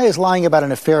affair. Why is lying about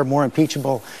an affair more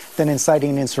impeachable than inciting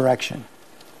an insurrection?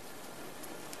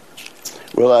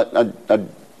 Well,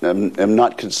 I'm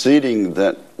not conceding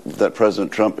that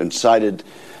President Trump incited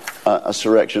a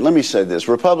insurrection. Let me say this.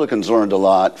 Republicans learned a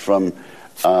lot from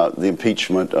the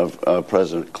impeachment of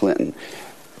President Clinton.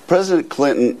 President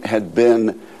Clinton had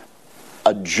been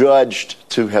adjudged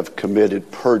to have committed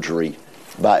perjury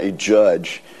by a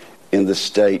judge in the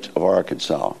state of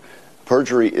Arkansas.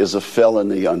 Perjury is a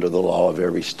felony under the law of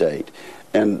every state.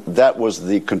 And that was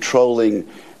the controlling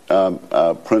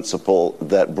principle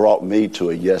that brought me to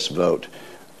a yes vote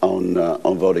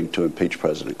on voting to impeach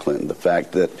President Clinton. The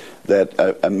fact that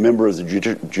a member of the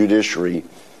judiciary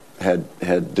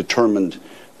had determined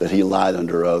that he lied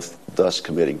under oath, thus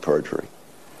committing perjury.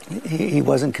 He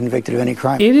wasn't convicted of any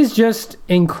crime. It is just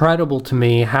incredible to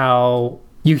me how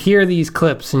you hear these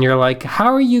clips and you're like,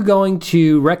 how are you going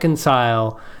to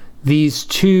reconcile these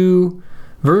two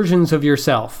versions of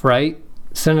yourself, right?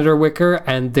 Senator Wicker,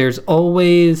 and there's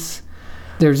always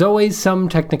some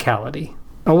technicality,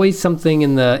 always something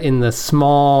in the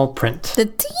small print,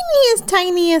 the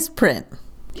tiniest print.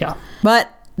 Yeah, but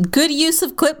good use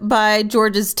of clip by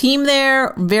George's team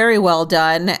there, very well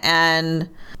done. And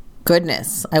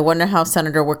goodness, I wonder how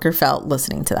Senator Wicker felt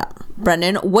listening to that.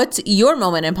 Brendan, what's your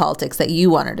moment in politics that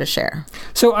you wanted to share?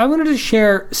 So I wanted to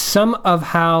share some of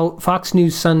how Fox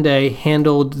News Sunday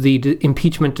handled the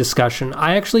impeachment discussion.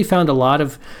 I actually found a lot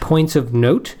of points of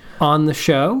note on the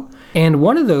show, and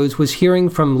one of those was hearing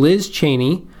from Liz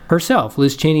Cheney herself.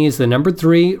 Liz Cheney is the number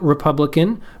 3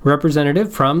 Republican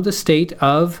representative from the state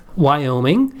of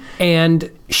Wyoming, and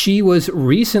she was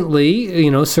recently,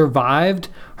 survived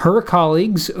her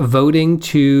colleagues voting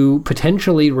to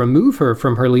potentially remove her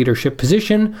from her leadership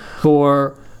position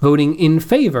for voting in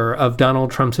favor of Donald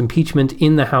Trump's impeachment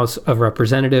in the House of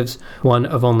Representatives, one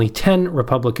of only 10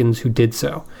 Republicans who did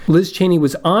so. Liz Cheney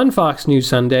was on Fox News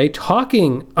Sunday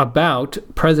talking about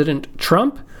President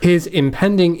Trump, his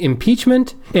impending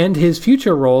impeachment, and his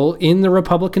future role in the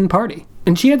Republican Party.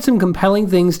 And she had some compelling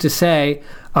things to say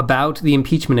about the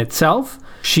impeachment itself.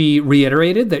 She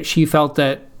reiterated that she felt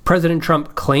that President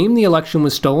Trump claimed the election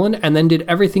was stolen and then did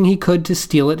everything he could to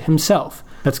steal it himself.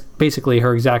 That's basically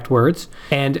her exact words.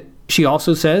 And she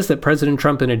also says that President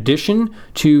Trump, in addition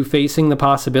to facing the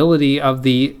possibility of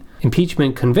the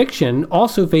impeachment conviction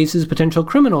also faces potential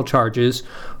criminal charges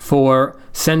for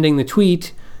sending the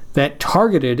tweet that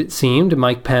targeted, it seemed,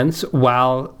 Mike Pence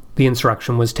while the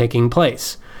insurrection was taking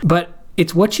place. But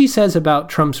it's what she says about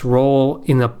Trump's role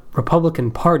in the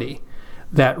Republican Party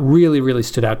that really, really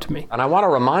stood out to me. And I want to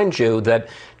remind you that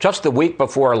just the week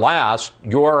before last,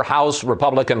 your House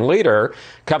Republican leader,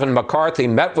 Kevin McCarthy,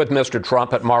 met with Mr.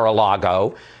 Trump at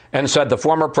Mar-a-Lago and said the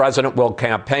former president will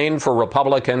campaign for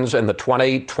Republicans in the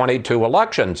 2022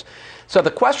 elections. So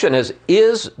the question is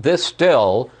this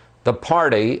still the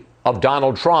party of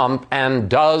Donald Trump, and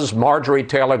does Marjorie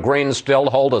Taylor Greene still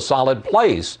hold a solid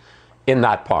place in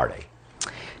that party?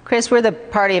 Chris, we're the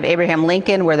party of Abraham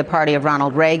Lincoln. We're the party of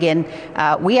Ronald Reagan.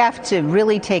 We have to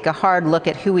really take a hard look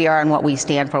at who we are and what we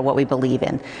stand for, what we believe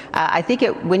in. I think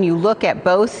when you look at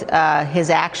both his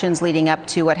actions leading up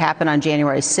to what happened on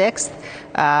January 6th,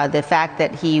 the fact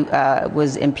that he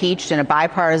was impeached in a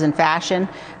bipartisan fashion,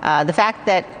 the fact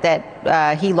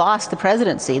that he lost the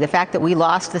presidency, the fact that we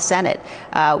lost the Senate,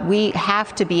 we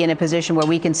have to be in a position where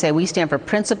we can say we stand for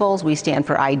principles, we stand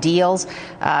for ideals.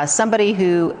 Somebody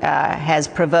who has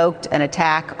provoked an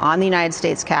attack on the United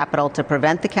States Capitol to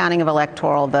prevent the counting of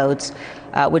electoral votes,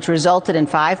 which resulted in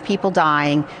 5 people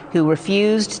dying, who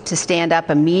refused to stand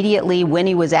up immediately when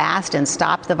he was asked and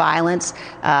stop the violence.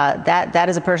 That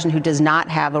is a person who does not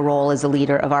have a role as a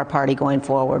leader of our party going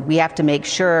forward. We have to make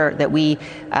sure that we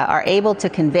are able to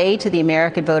convey to the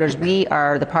American voters we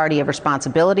are the party of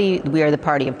responsibility, we are the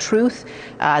party of truth,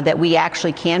 that we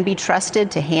actually can be trusted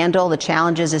to handle the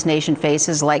challenges this nation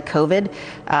faces, like COVID.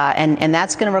 And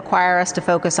that's going to require us to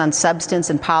focus on substance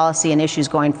and policy and issues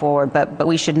going forward. But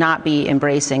we should not be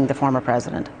embracing the former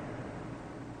president.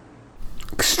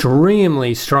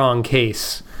 Extremely strong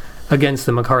case against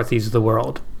the McCarthys of the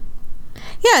world.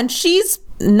 Yeah, and she's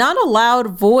not a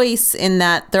loud voice in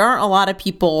that there aren't a lot of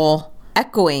people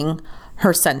echoing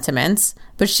her sentiments,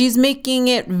 but she's making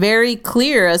it very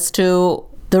clear as to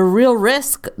the real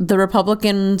risk the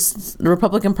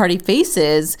Republican Party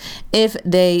faces if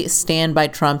they stand by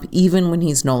Trump, even when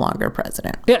he's no longer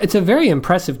president. Yeah, it's a very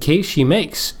impressive case she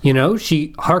makes. You know, she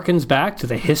harkens back to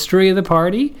the history of the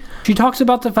party. She talks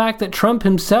about the fact that Trump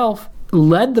himself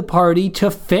led the party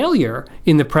to failure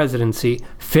in the presidency,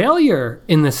 failure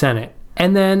in the Senate,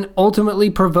 and then ultimately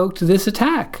provoked this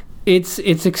attack. It's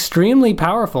extremely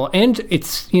powerful. And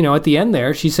it's, you know, at the end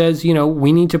there, she says, you know,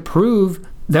 we need to prove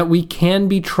that we can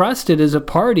be trusted as a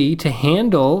party to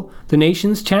handle the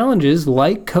nation's challenges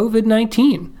like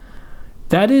COVID-19.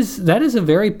 That is a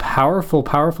very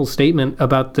powerful statement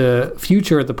about the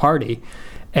future of the party.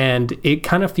 And it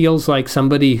kind of feels like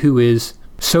somebody who is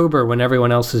sober when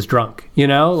everyone else is drunk. You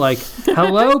know, like,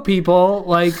 hello, people,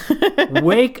 like,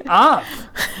 wake up.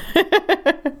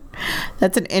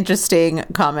 That's an interesting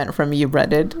comment from you,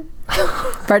 Brendan.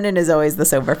 Brendan is always the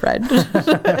sober friend.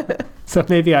 So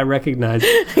maybe I recognize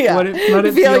yeah. what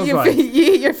it feels like.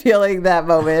 You're feeling that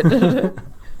moment.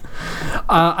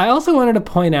 I also wanted to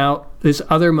point out this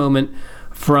other moment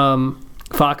from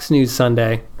Fox News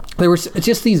Sunday. There were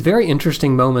just these very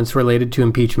interesting moments related to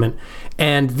impeachment.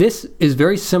 And this is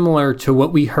very similar to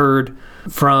what we heard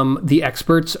from the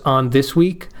experts on This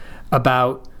Week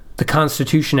about the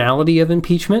constitutionality of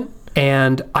impeachment.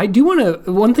 And I do want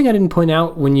to, one thing I didn't point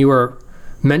out when you were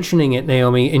mentioning it,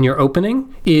 Naomi, in your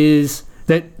opening, is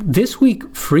that This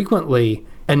Week frequently,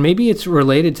 and maybe it's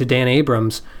related to Dan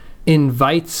Abrams,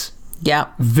 invites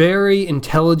very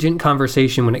intelligent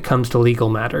conversation when it comes to legal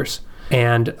matters,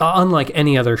 and unlike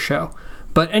any other show.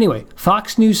 But anyway,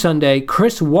 Fox News Sunday,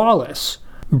 Chris Wallace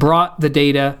brought the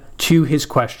data to his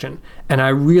question. And I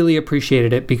really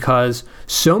appreciated it because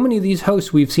so many of these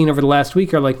hosts we've seen over the last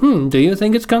week are like, do you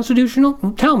think it's constitutional?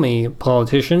 Tell me,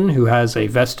 politician who has a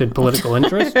vested political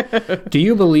interest. Do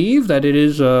you believe that it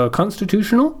is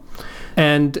constitutional?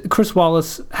 And Chris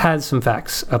Wallace has some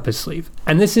facts up his sleeve.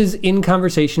 And this is in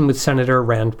conversation with Senator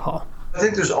Rand Paul. I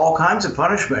think there's all kinds of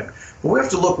punishment. But we have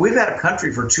to look, we've had a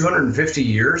country for 250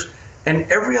 years, and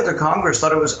every other Congress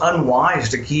thought it was unwise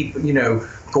to keep,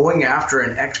 going after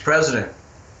an ex-president.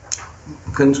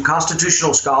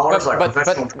 Constitutional scholars like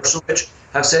Professor Gersowitz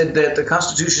have said that the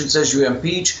Constitution says you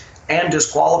impeach and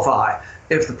disqualify.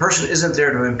 If the person isn't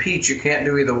there to impeach, you can't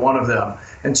do either one of them.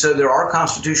 And so there are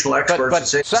constitutional experts that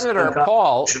say Senator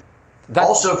Paul,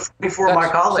 also before my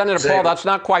colleagues. Senator Paul, that's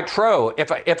not quite true.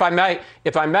 If I may,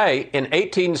 in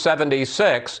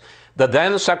 1876, the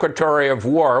then Secretary of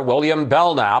War, William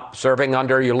Belknap, serving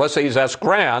under Ulysses S.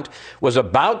 Grant, was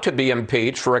about to be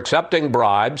impeached for accepting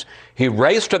bribes. He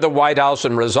raced to the White House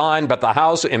and resigned, but the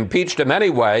House impeached him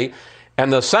anyway,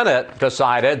 and the Senate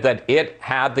decided that it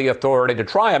had the authority to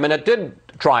try him, and it did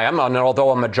try him, and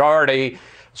although a majority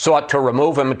sought to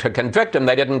remove him to convict him.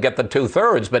 They didn't get the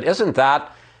 2/3. But isn't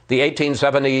that the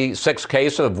 1876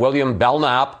 case of William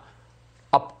Belknap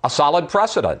a solid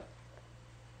precedent?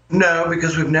 No,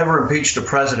 because we've never impeached a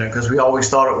president because we always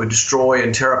thought it would destroy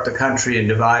and tear up the country and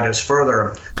divide us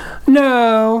further.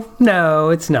 No,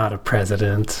 it's not a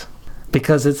precedent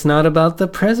because it's not about the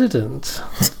president.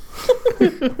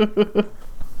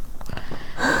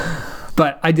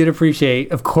 But I did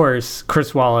appreciate, of course,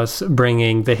 Chris Wallace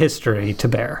bringing the history to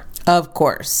bear. Of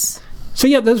course. So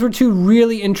yeah, those were two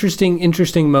really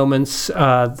interesting moments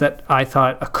that I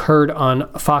thought occurred on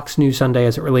Fox News Sunday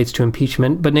as it relates to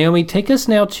impeachment. But Naomi, take us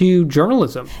now to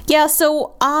journalism. Yeah,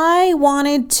 so I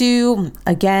wanted to,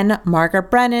 again,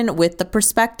 Margaret Brennan with The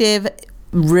Perspective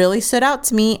really stood out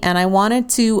to me, and I wanted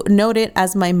to note it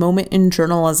as my moment in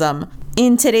journalism.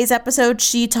 In today's episode,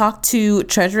 she talked to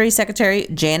Treasury Secretary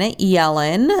Janet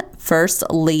Yellen, First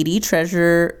Lady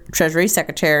Treasury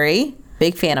Secretary.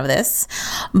 Big fan of this.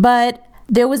 But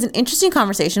there was an interesting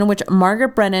conversation in which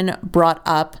Margaret Brennan brought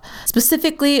up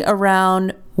specifically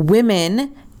around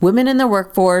women in the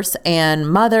workforce and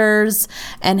mothers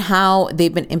and how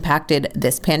they've been impacted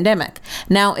this pandemic.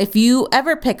 Now, if you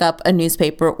ever pick up a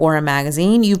newspaper or a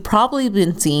magazine, you've probably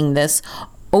been seeing this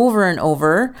over and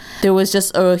over. There was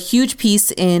just a huge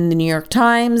piece in the New York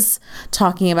Times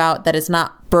talking about that it's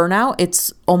not burnout.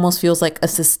 It almost feels like a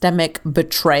systemic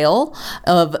betrayal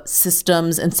of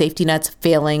systems and safety nets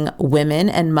failing women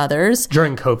and mothers.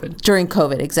 During COVID. During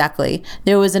COVID, exactly.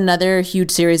 There was another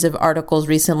huge series of articles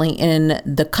recently in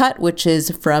The Cut, which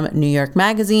is from New York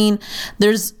Magazine.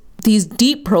 There's these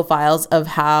deep profiles of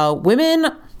how women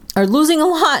are losing a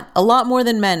lot more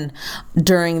than men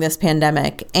during this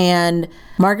pandemic. And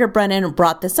Margaret Brennan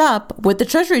brought this up with the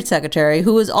Treasury Secretary,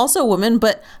 who is also a woman,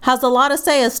 but has a lot to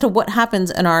say as to what happens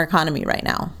in our economy right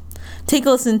now. Take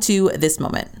a listen to this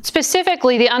moment.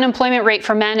 Specifically, the unemployment rate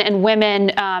for men and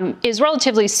women is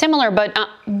relatively similar, but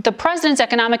the president's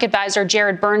economic advisor,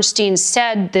 Jared Bernstein,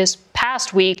 said this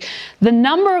past week, the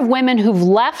number of women who've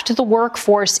left the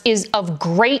workforce is of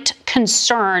great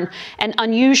concern and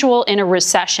unusual in a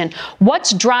recession.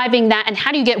 What's driving that, and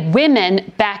how do you get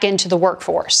women back into the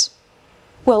workforce?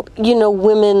 Well,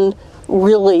 women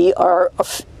really are,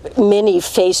 many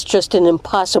face just an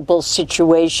impossible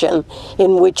situation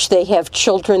in which they have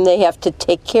children they have to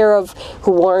take care of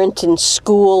who aren't in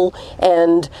school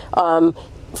and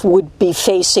would be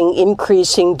facing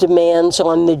increasing demands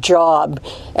on the job.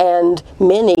 And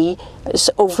many,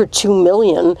 over 2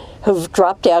 million, have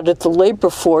dropped out of the labor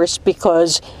force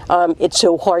because it's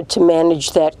so hard to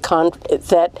manage that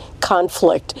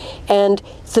conflict. And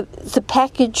the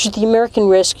package, the American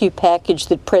Rescue Package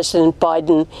that President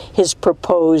Biden has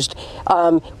proposed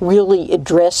really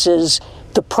addresses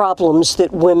the problems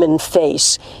that women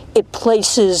face. It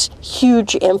places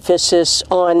huge emphasis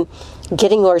on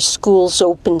getting our schools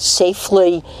open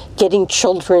safely, getting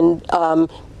children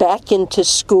back into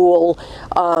school,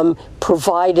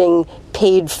 providing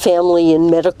paid family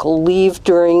and medical leave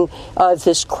during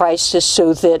this crisis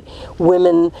so that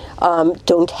women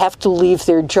don't have to leave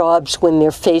their jobs when they're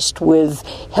faced with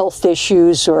health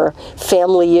issues or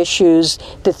family issues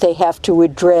that they have to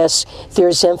address.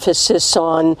 There's emphasis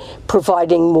on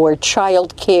providing more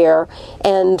child care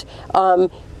and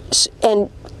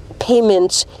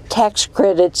payments, tax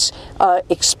credits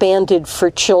expanded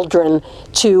for children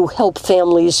to help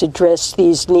families address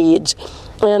these needs.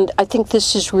 And I think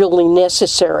this is really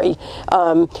necessary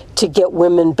to get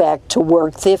women back to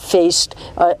work. They've faced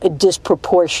a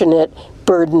disproportionate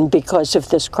burden because of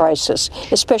this crisis,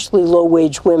 especially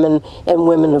low-wage women and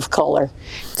women of color.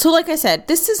 So like I said,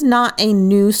 this is not a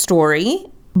new story.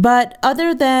 But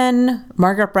other than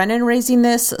Margaret Brennan raising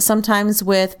this, sometimes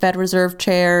with Fed Reserve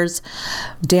chairs,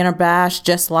 Dana Bash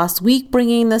just last week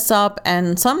bringing this up,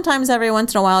 and sometimes every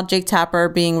once in a while Jake Tapper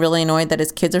being really annoyed that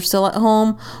his kids are still at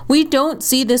home, we don't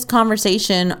see this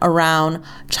conversation around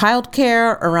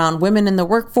childcare, around women in the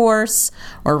workforce,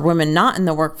 or women not in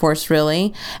the workforce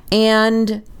really,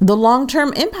 and the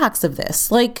long-term impacts of this.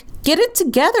 Like, get it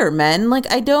together, men. Like,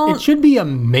 It should be a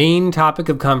main topic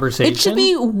of conversation. It should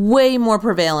be way more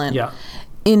prevalent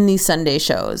in these Sunday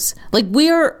shows. Like, we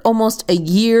are almost a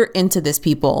year into this,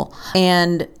 people.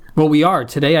 And well, we are.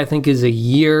 Today, I think, is a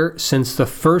year since the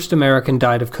first American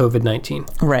died of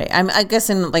COVID-19. Right. I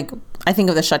guess I think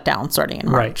of the shutdown starting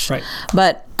in March. Right.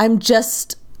 But I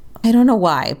don't know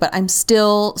why, but I'm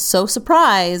still so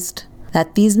surprised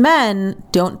that these men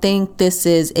don't think this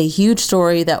is a huge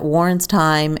story that warrants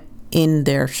time in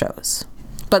their shows.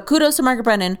 But kudos to Margaret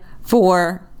Brennan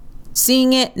for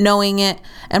seeing it, knowing it,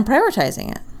 and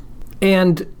prioritizing it.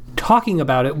 And talking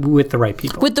about it with the right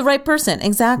people. With the right person,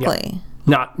 exactly. Yeah.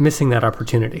 not missing that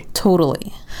opportunity.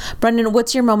 Totally. Brendan,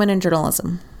 what's your moment in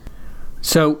journalism?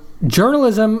 So,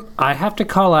 journalism, I have to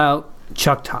call out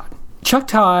Chuck Todd. Chuck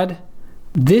Todd,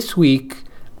 this week,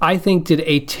 I think did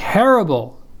a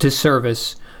terrible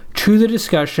disservice to the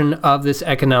discussion of this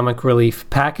economic relief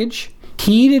package.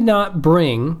 He did not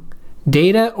bring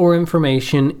data or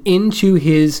information into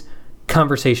his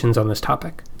conversations on this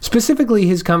topic. Specifically,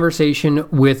 his conversation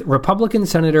with Republican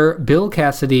Senator Bill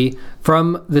Cassidy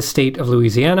from the state of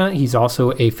Louisiana. He's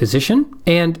also a physician.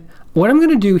 And what I'm going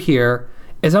to do here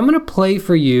is I'm going to play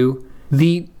for you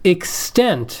the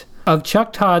extent of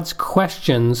Chuck Todd's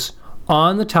questions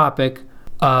on the topic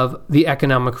of the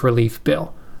economic relief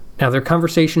bill. Now, their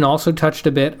conversation also touched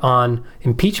a bit on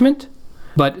impeachment,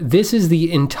 but this is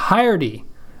the entirety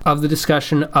of the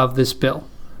discussion of this bill,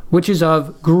 which is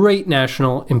of great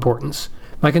national importance.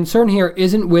 My concern here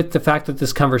isn't with the fact that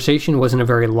this conversation wasn't a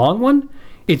very long one.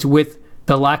 It's with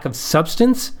the lack of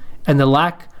substance and the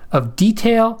lack of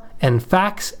detail and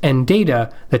facts and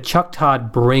data that Chuck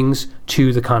Todd brings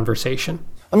to the conversation.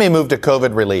 Let me move to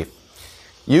COVID relief.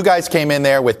 You guys came in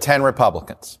there with 10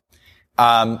 Republicans.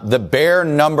 The bare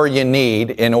number you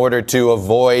need in order to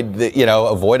avoid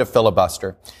a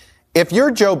filibuster. If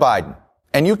you're Joe Biden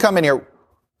and you come in here,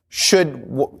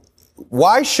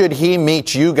 why should he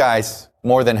meet you guys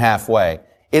more than halfway?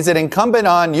 Is it incumbent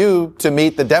on you to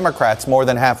meet the Democrats more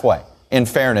than halfway? In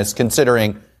fairness,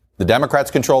 considering the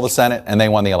Democrats control the Senate and they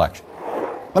won the election.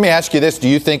 Let me ask you this. Do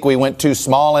you think we went too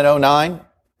small in 2009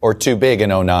 or too big in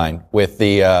 2009 with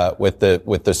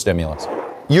the stimulus?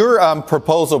 Your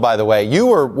proposal, by the way, you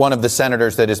were one of the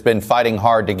senators that has been fighting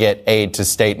hard to get aid to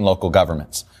state and local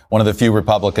governments. One of the few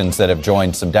Republicans that have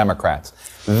joined some Democrats.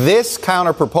 This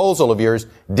counter proposal of yours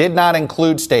did not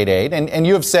include state aid. And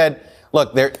you have said,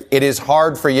 look, it is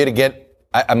hard for you to get,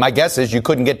 my guess is you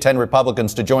couldn't get 10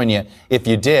 Republicans to join you if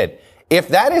you did. If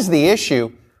that is the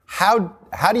issue, how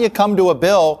do you come to a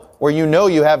bill where you know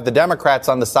you have the Democrats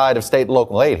on the side of state and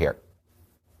local aid here?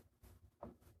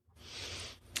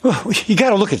 Well, you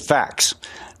got to look at facts.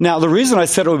 Now, the reason I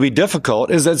said it would be difficult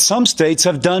is that some states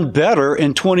have done better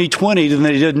in 2020 than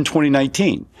they did in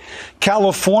 2019.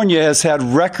 California has had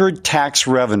record tax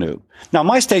revenue. Now,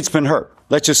 my state's been hurt.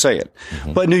 Let's just say it.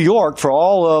 Mm-hmm. But New York, for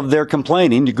all of their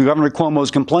complaining, Governor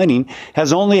Cuomo's complaining,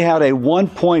 has only had a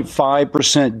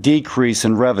 1.5% decrease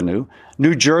in revenue.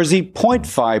 New Jersey,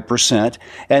 0.5%.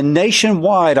 And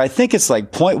nationwide, I think it's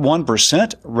like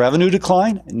 0.1% revenue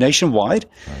decline nationwide.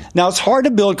 Right. Now, it's hard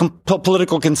to build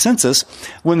political consensus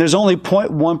when there's only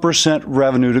 0.1%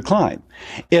 revenue decline.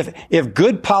 If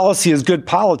good policy is good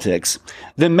politics,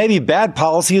 then maybe bad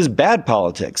policy is bad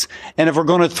politics. And if we're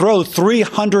going to throw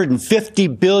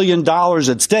 $350 billion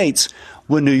at states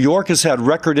when New York has had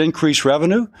record increased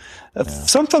revenue,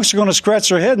 some folks are going to scratch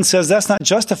their head and says that's not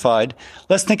justified.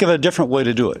 Let's think of a different way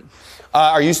to do it.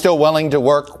 Are you still willing to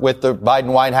work with the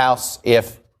Biden White House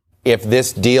if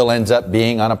this deal ends up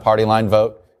being on a party line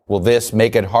vote? Will this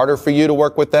make it harder for you to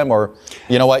work with them, or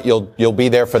you know what, you'll be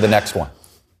there for the next one?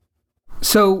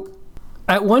 So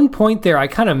at one point there, I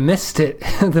kind of missed it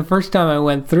the first time I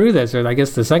went through this, or I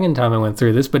guess the second time I went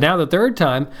through this. But now the third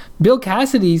time, Bill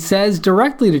Cassidy says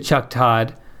directly to Chuck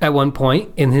Todd at one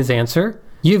point in his answer,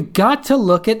 you've got to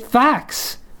look at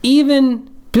facts. Even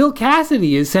Bill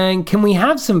Cassidy is saying, can we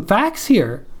have some facts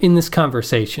here in this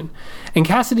conversation? And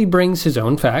Cassidy brings his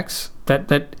own facts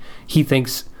that he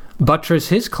thinks buttress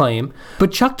his claim.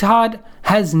 But Chuck Todd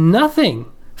has nothing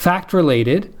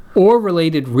fact-related or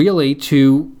related really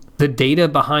to the data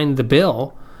behind the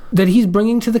bill that he's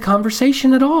bringing to the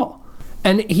conversation at all.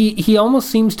 And he almost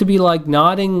seems to be like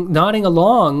nodding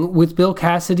along with Bill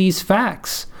Cassidy's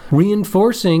facts,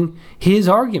 reinforcing his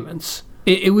arguments.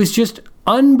 It was just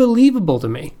unbelievable to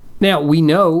me. Now, we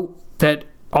know that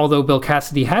although Bill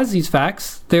Cassidy has these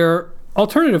facts, there are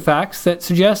alternative facts that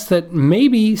suggest that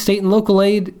maybe state and local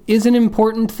aid is an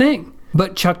important thing.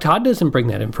 But Chuck Todd doesn't bring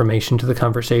that information to the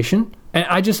conversation. And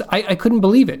I couldn't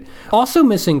believe it. Also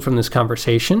missing from this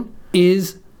conversation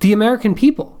is the American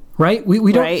people, right?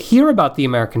 We don't hear about the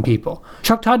American people.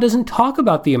 Chuck Todd doesn't talk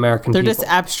about the American people. They're just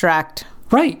abstract.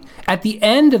 Right. At the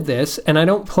end of this, and I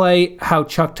don't play how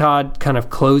Chuck Todd kind of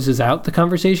closes out the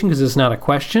conversation because it's not a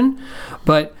question,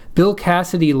 but Bill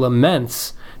Cassidy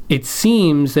laments, it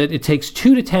seems that it takes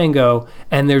two to tango,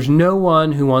 and there's no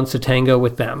one who wants to tango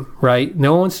with them, right?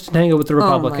 No one wants to tango with the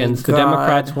Republicans. The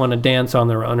Democrats want to dance on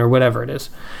their own, or whatever it is.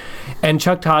 And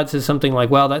Chuck Todd says something like,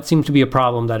 well, that seems to be a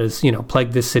problem that has,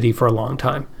 plagued this city for a long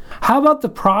time. How about the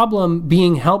problem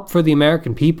being help for the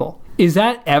American people? Is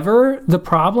that ever the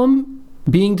problem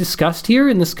being discussed here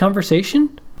in this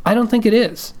conversation? I don't think it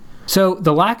is. So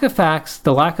the lack of facts,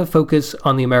 the lack of focus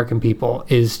on the American people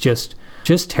is just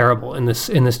terrible in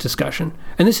this discussion.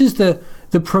 And this is the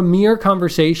premier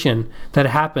conversation that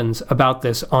happens about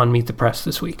this on Meet the Press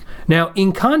this week. Now,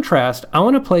 in contrast, I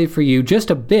want to play for you just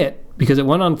a bit, because it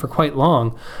went on for quite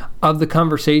long, of the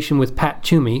conversation with Pat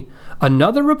Toomey,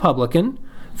 another Republican,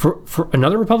 for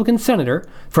another Republican senator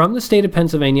from the state of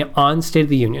Pennsylvania on State of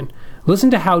the Union.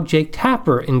 Listen to how Jake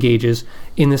Tapper engages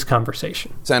in this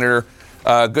conversation. Senator,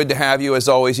 good to have you. As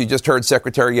always, you just heard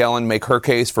Secretary Yellen make her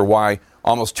case for why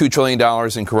almost $2 trillion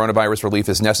in coronavirus relief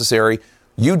is necessary.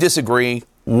 You disagree.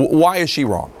 Why is she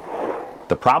wrong?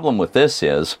 The problem with this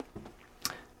is,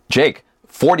 Jake,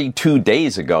 42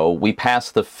 days ago, we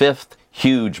passed the fifth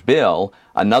huge bill,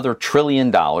 another $1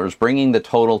 trillion, bringing the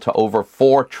total to over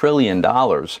 $4 trillion.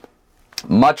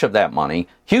 Much of that money,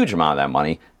 huge amount of that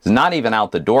money, is not even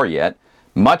out the door yet.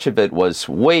 Much of it was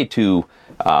way too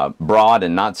broad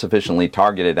and not sufficiently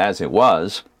targeted as it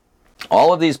was.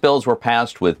 All of these bills were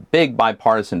passed with big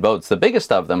bipartisan votes. The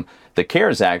biggest of them, the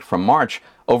CARES Act from March,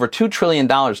 over $2 trillion,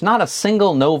 not a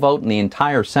single no vote in the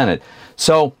entire Senate.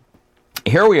 So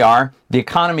here we are. The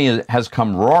economy has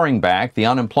come roaring back. The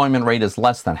unemployment rate is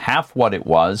less than half what it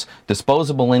was.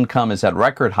 Disposable income is at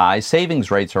record highs.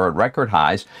 Savings rates are at record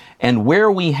highs. And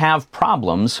where we have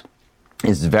problems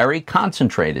is very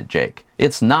concentrated, Jake.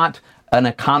 It's not an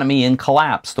economy in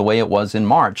collapse the way it was in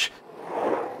March.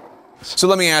 So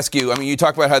let me ask you, you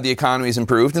talk about how the economy is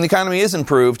improved, and the economy is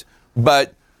improved,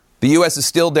 but the U.S. is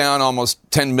still down almost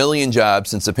 10 million jobs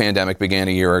since the pandemic began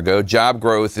a year ago. Job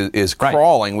growth is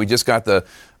crawling. We just got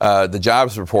the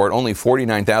jobs report, only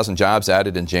 49,000 jobs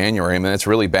added in January. That's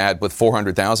really bad, with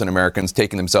 400,000 Americans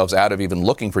taking themselves out of even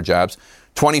looking for jobs.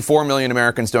 24 million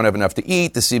Americans don't have enough to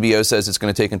eat. The CBO says it's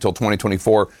going to take until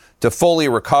 2024 to fully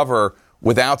recover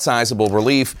without sizable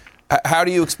relief. How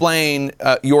do you explain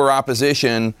your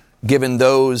opposition given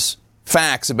those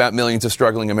facts about millions of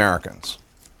struggling Americans?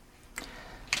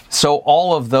 So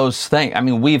all of those things,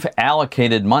 we've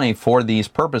allocated money for these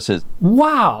purposes.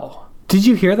 Wow. Did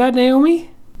you hear that,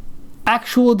 Naomi?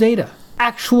 Actual data,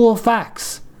 actual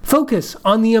facts. Focus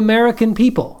on the American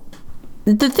people.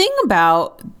 The thing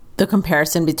about the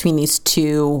comparison between these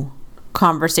two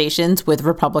conversations with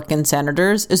Republican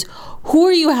senators is, who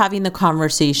are you having the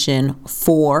conversation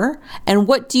for, and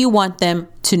what do you want them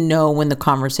to know when the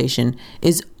conversation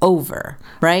is over,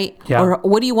 right? Yeah. Or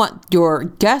what do you want your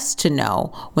guests to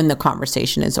know when the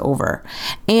conversation is over?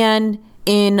 And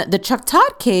in the Chuck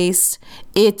Todd case,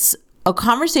 it's a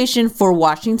conversation for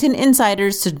Washington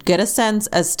insiders to get a sense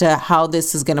as to how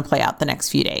this is going to play out the next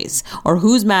few days, or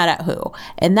who's mad at who.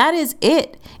 And that is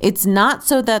it. It's not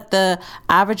so that the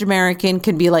average American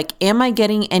can be like, am I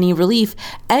getting any relief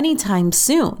anytime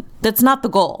soon? That's not the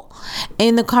goal.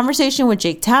 In the conversation with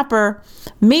Jake Tapper,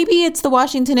 maybe it's the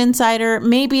Washington insider,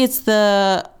 maybe it's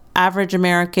the average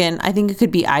American. I think it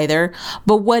could be either.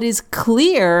 But what is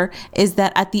clear is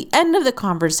that at the end of the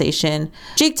conversation,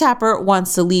 Jake Tapper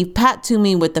wants to leave Pat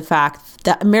Toomey with the fact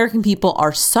that American people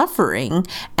are suffering,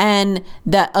 and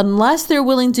that unless they're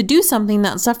willing to do something,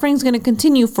 that suffering is going to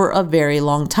continue for a very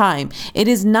long time. It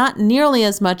is not nearly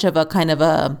as much of a kind of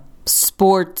a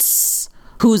sports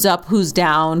who's up, who's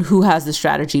down, who has the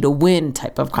strategy to win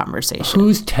type of conversation.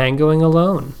 Who's tangoing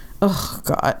alone? Oh,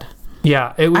 God.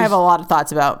 Yeah, I have a lot of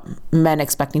thoughts about men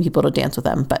expecting people to dance with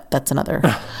them, but that's another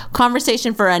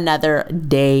conversation for another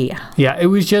day. Yeah, it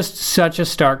was just such a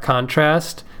stark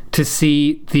contrast to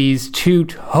see these two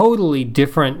totally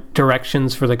different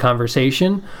directions for the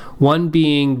conversation. One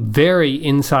being very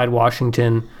inside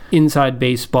Washington, inside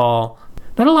baseball.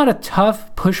 Not a lot of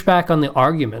tough pushback on the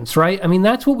arguments, right?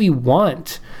 That's what we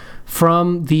want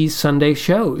from these Sunday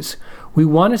shows. We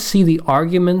want to see the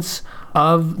arguments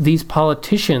of these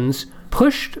politicians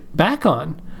pushed back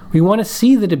on. We want to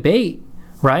see the debate,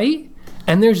 right?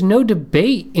 And there's no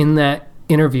debate in that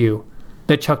interview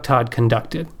that Chuck Todd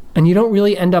conducted. And you don't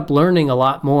really end up learning a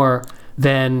lot more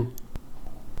than,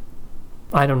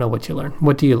 I don't know what you learn.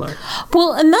 What do you learn?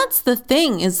 Well, and that's the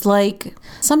thing, is like,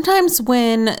 sometimes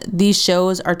when these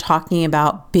shows are talking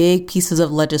about big pieces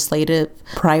of legislative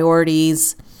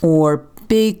priorities or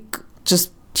big,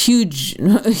 just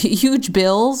huge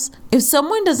bills, if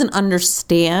someone doesn't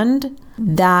understand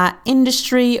that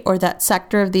industry or that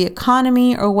sector of the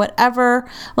economy or whatever,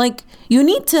 like, you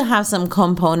need to have some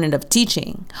component of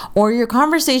teaching, or your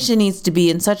conversation needs to be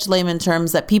in such layman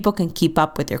terms that people can keep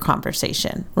up with your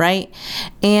conversation, right?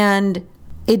 And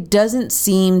it doesn't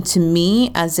seem to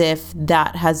me as if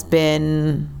that has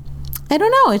been, I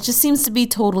don't know, it just seems to be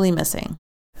totally missing.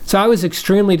 So I was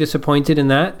extremely disappointed in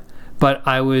that, but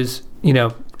I was,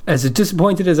 as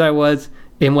disappointed as I was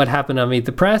in what happened on Meet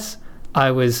the Press,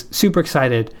 I was super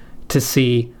excited to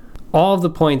see all of the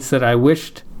points that I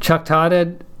wished Chuck Todd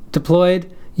had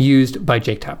deployed used by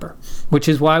Jake Tapper, which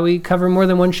is why we cover more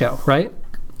than one show, right?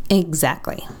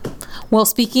 Exactly. Well,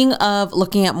 speaking of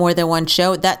looking at more than one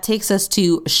show, that takes us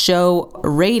to show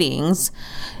ratings.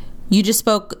 You just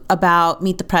spoke about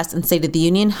Meet the Press and State of the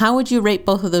Union. How would you rate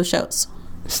both of those shows?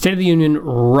 State of the Union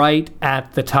right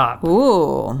at the top.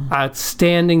 Ooh.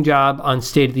 Outstanding job on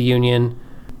State of the Union.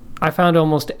 I found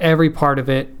almost every part of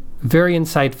it very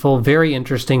insightful, very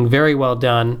interesting, very well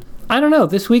done. I don't know.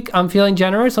 This week I'm feeling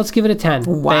generous. Let's give it a 10.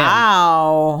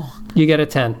 Wow. Bam. You get a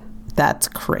 10. That's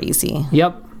crazy.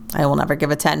 Yep. I will never give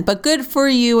a 10, but good for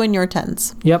you and your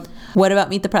 10s. Yep. What about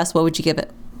Meet the Press? What would you give it?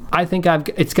 I think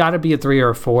it's got to be a 3 or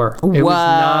a 4. It was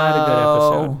not a good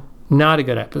episode. Not a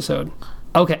good episode.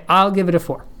 Okay, I'll give it a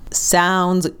 4.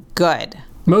 Sounds good.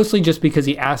 Mostly just because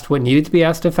he asked what needed to be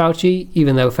asked of Fauci,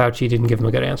 even though Fauci didn't give him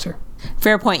a good answer.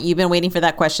 Fair point. You've been waiting for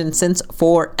that question since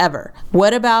forever.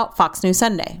 What about Fox News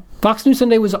Sunday? Fox News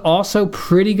Sunday was also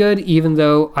pretty good, even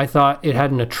though I thought it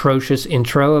had an atrocious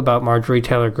intro about Marjorie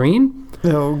Taylor Greene.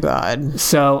 Oh, God.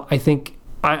 So I think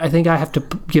I have to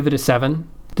give it a 7,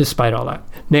 despite all that.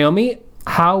 Naomi,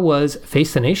 how was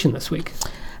Face the Nation this week?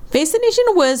 Face the Nation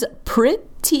was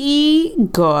pretty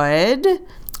good.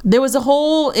 There was a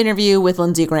whole interview with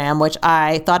Lindsey Graham, which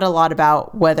I thought a lot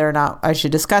about whether or not I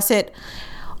should discuss it.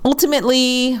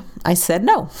 Ultimately, I said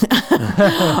no.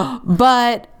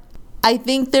 But I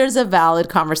think there's a valid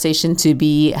conversation to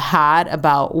be had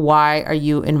about why are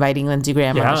you inviting Lindsey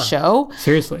Graham on the show?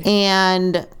 Seriously.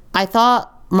 And I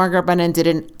thought Margaret Brennan did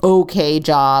an okay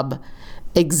job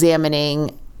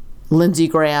examining Lindsey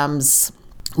Graham's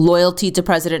loyalty to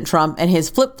President Trump and his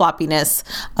flip-floppiness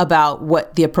about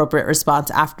what the appropriate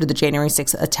response after the January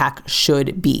 6th attack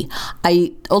should be.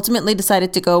 I ultimately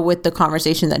decided to go with the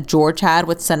conversation that George had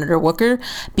with Senator Wooker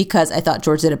because I thought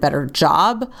George did a better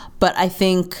job, but I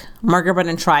think Margaret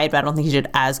Brennan tried, but I don't think he did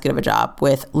as good of a job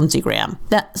with Lindsey Graham.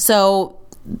 So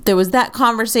there was that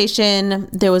conversation.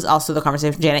 There was also the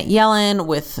conversation with Janet Yellen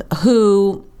with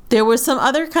WHO. There was some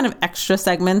other kind of extra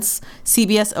segments.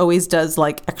 CBS always does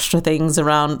like extra things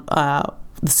around the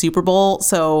Super Bowl.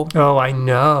 So I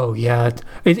know. Yeah.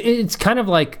 It's kind of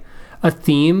like a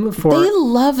theme for... They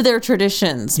love their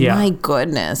traditions. Yeah. My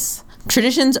goodness.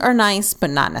 Traditions are nice, but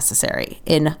not necessary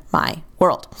in my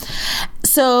world.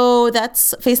 So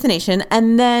that's Face the Nation.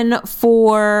 And then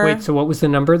for... Wait, so what was the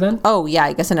number then? Oh, yeah,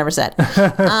 I guess I never said.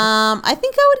 I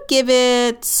think I would give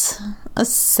it a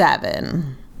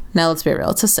 7. Now, let's be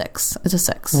real. It's a 6. It's a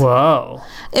 6. Whoa.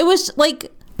 It was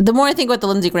like, the more I think about the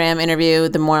Lindsey Graham interview,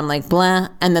 the more I'm like, blah.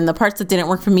 And then the parts that didn't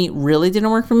work for me really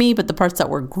didn't work for me. But the parts that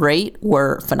were great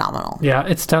were phenomenal. Yeah,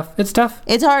 it's tough. It's tough.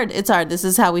 It's hard. It's hard. This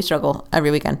is how we struggle every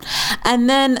weekend. And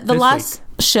then the last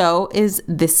show is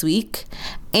This Week.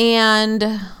 And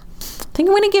I think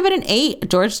I'm going to give it an 8.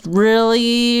 George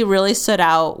really, really stood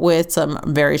out with some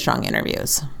very strong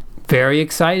interviews. Very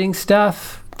exciting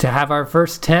stuff. To have our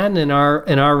first 10 in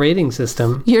our rating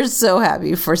system. You're so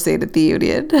happy for State of the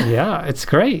Union. Yeah, it's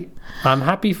great. I'm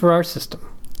happy for our system.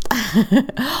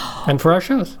 And for our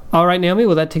shows. All right, Naomi,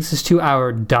 well, that takes us to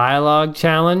our dialogue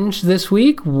challenge this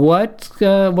week. What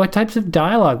types of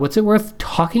dialogue? What's it worth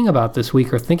talking about this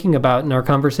week or thinking about in our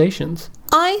conversations?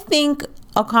 I think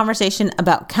a conversation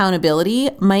about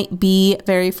accountability might be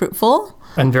very fruitful.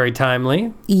 And very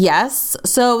timely. Yes.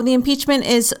 So the impeachment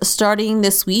is starting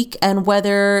this week, and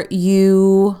whether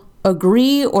you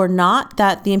agree or not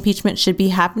that the impeachment should be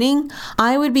happening,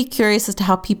 I would be curious as to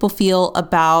how people feel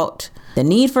about the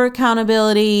need for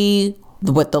accountability,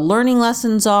 what the learning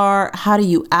lessons are, how do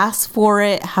you ask for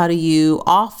it, how do you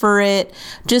offer it,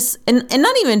 and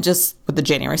not even just with the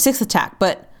January 6th attack,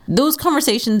 but those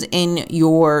conversations in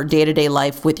your day-to-day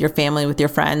life with your family, with your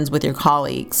friends, with your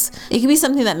colleagues. It could be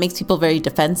something that makes people very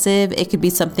defensive. It could be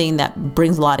something that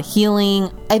brings a lot of healing.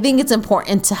 I think it's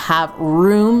important to have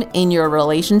room in your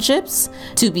relationships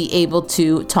to be able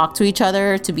to talk to each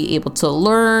other, to be able to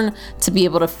learn, to be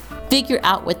able to figure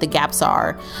out what the gaps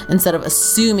are instead of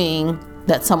assuming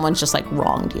that someone's just like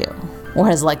wronged you or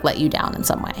has like let you down in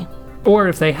some way. Or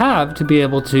if they have, to be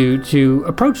able to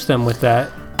approach them with that.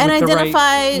 And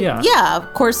identify,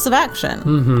 course of action.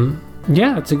 Mm-hmm.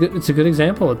 Yeah, it's a good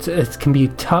example. It can be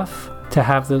tough to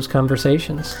have those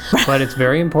conversations, but it's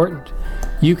very important.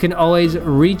 You can always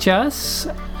reach us.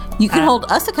 You can hold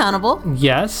us accountable.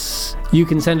 Yes. You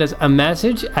can send us a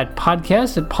message at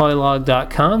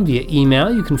podcast@polylog.com via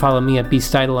email. You can follow me at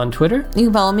bsteidel on Twitter. You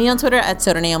can follow me on Twitter at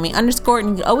 @sodaNaomi_, and you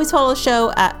can always follow the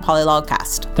show at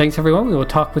PolylogCast. Thanks, everyone. We will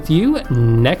talk with you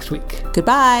next week.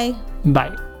 Goodbye.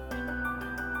 Bye.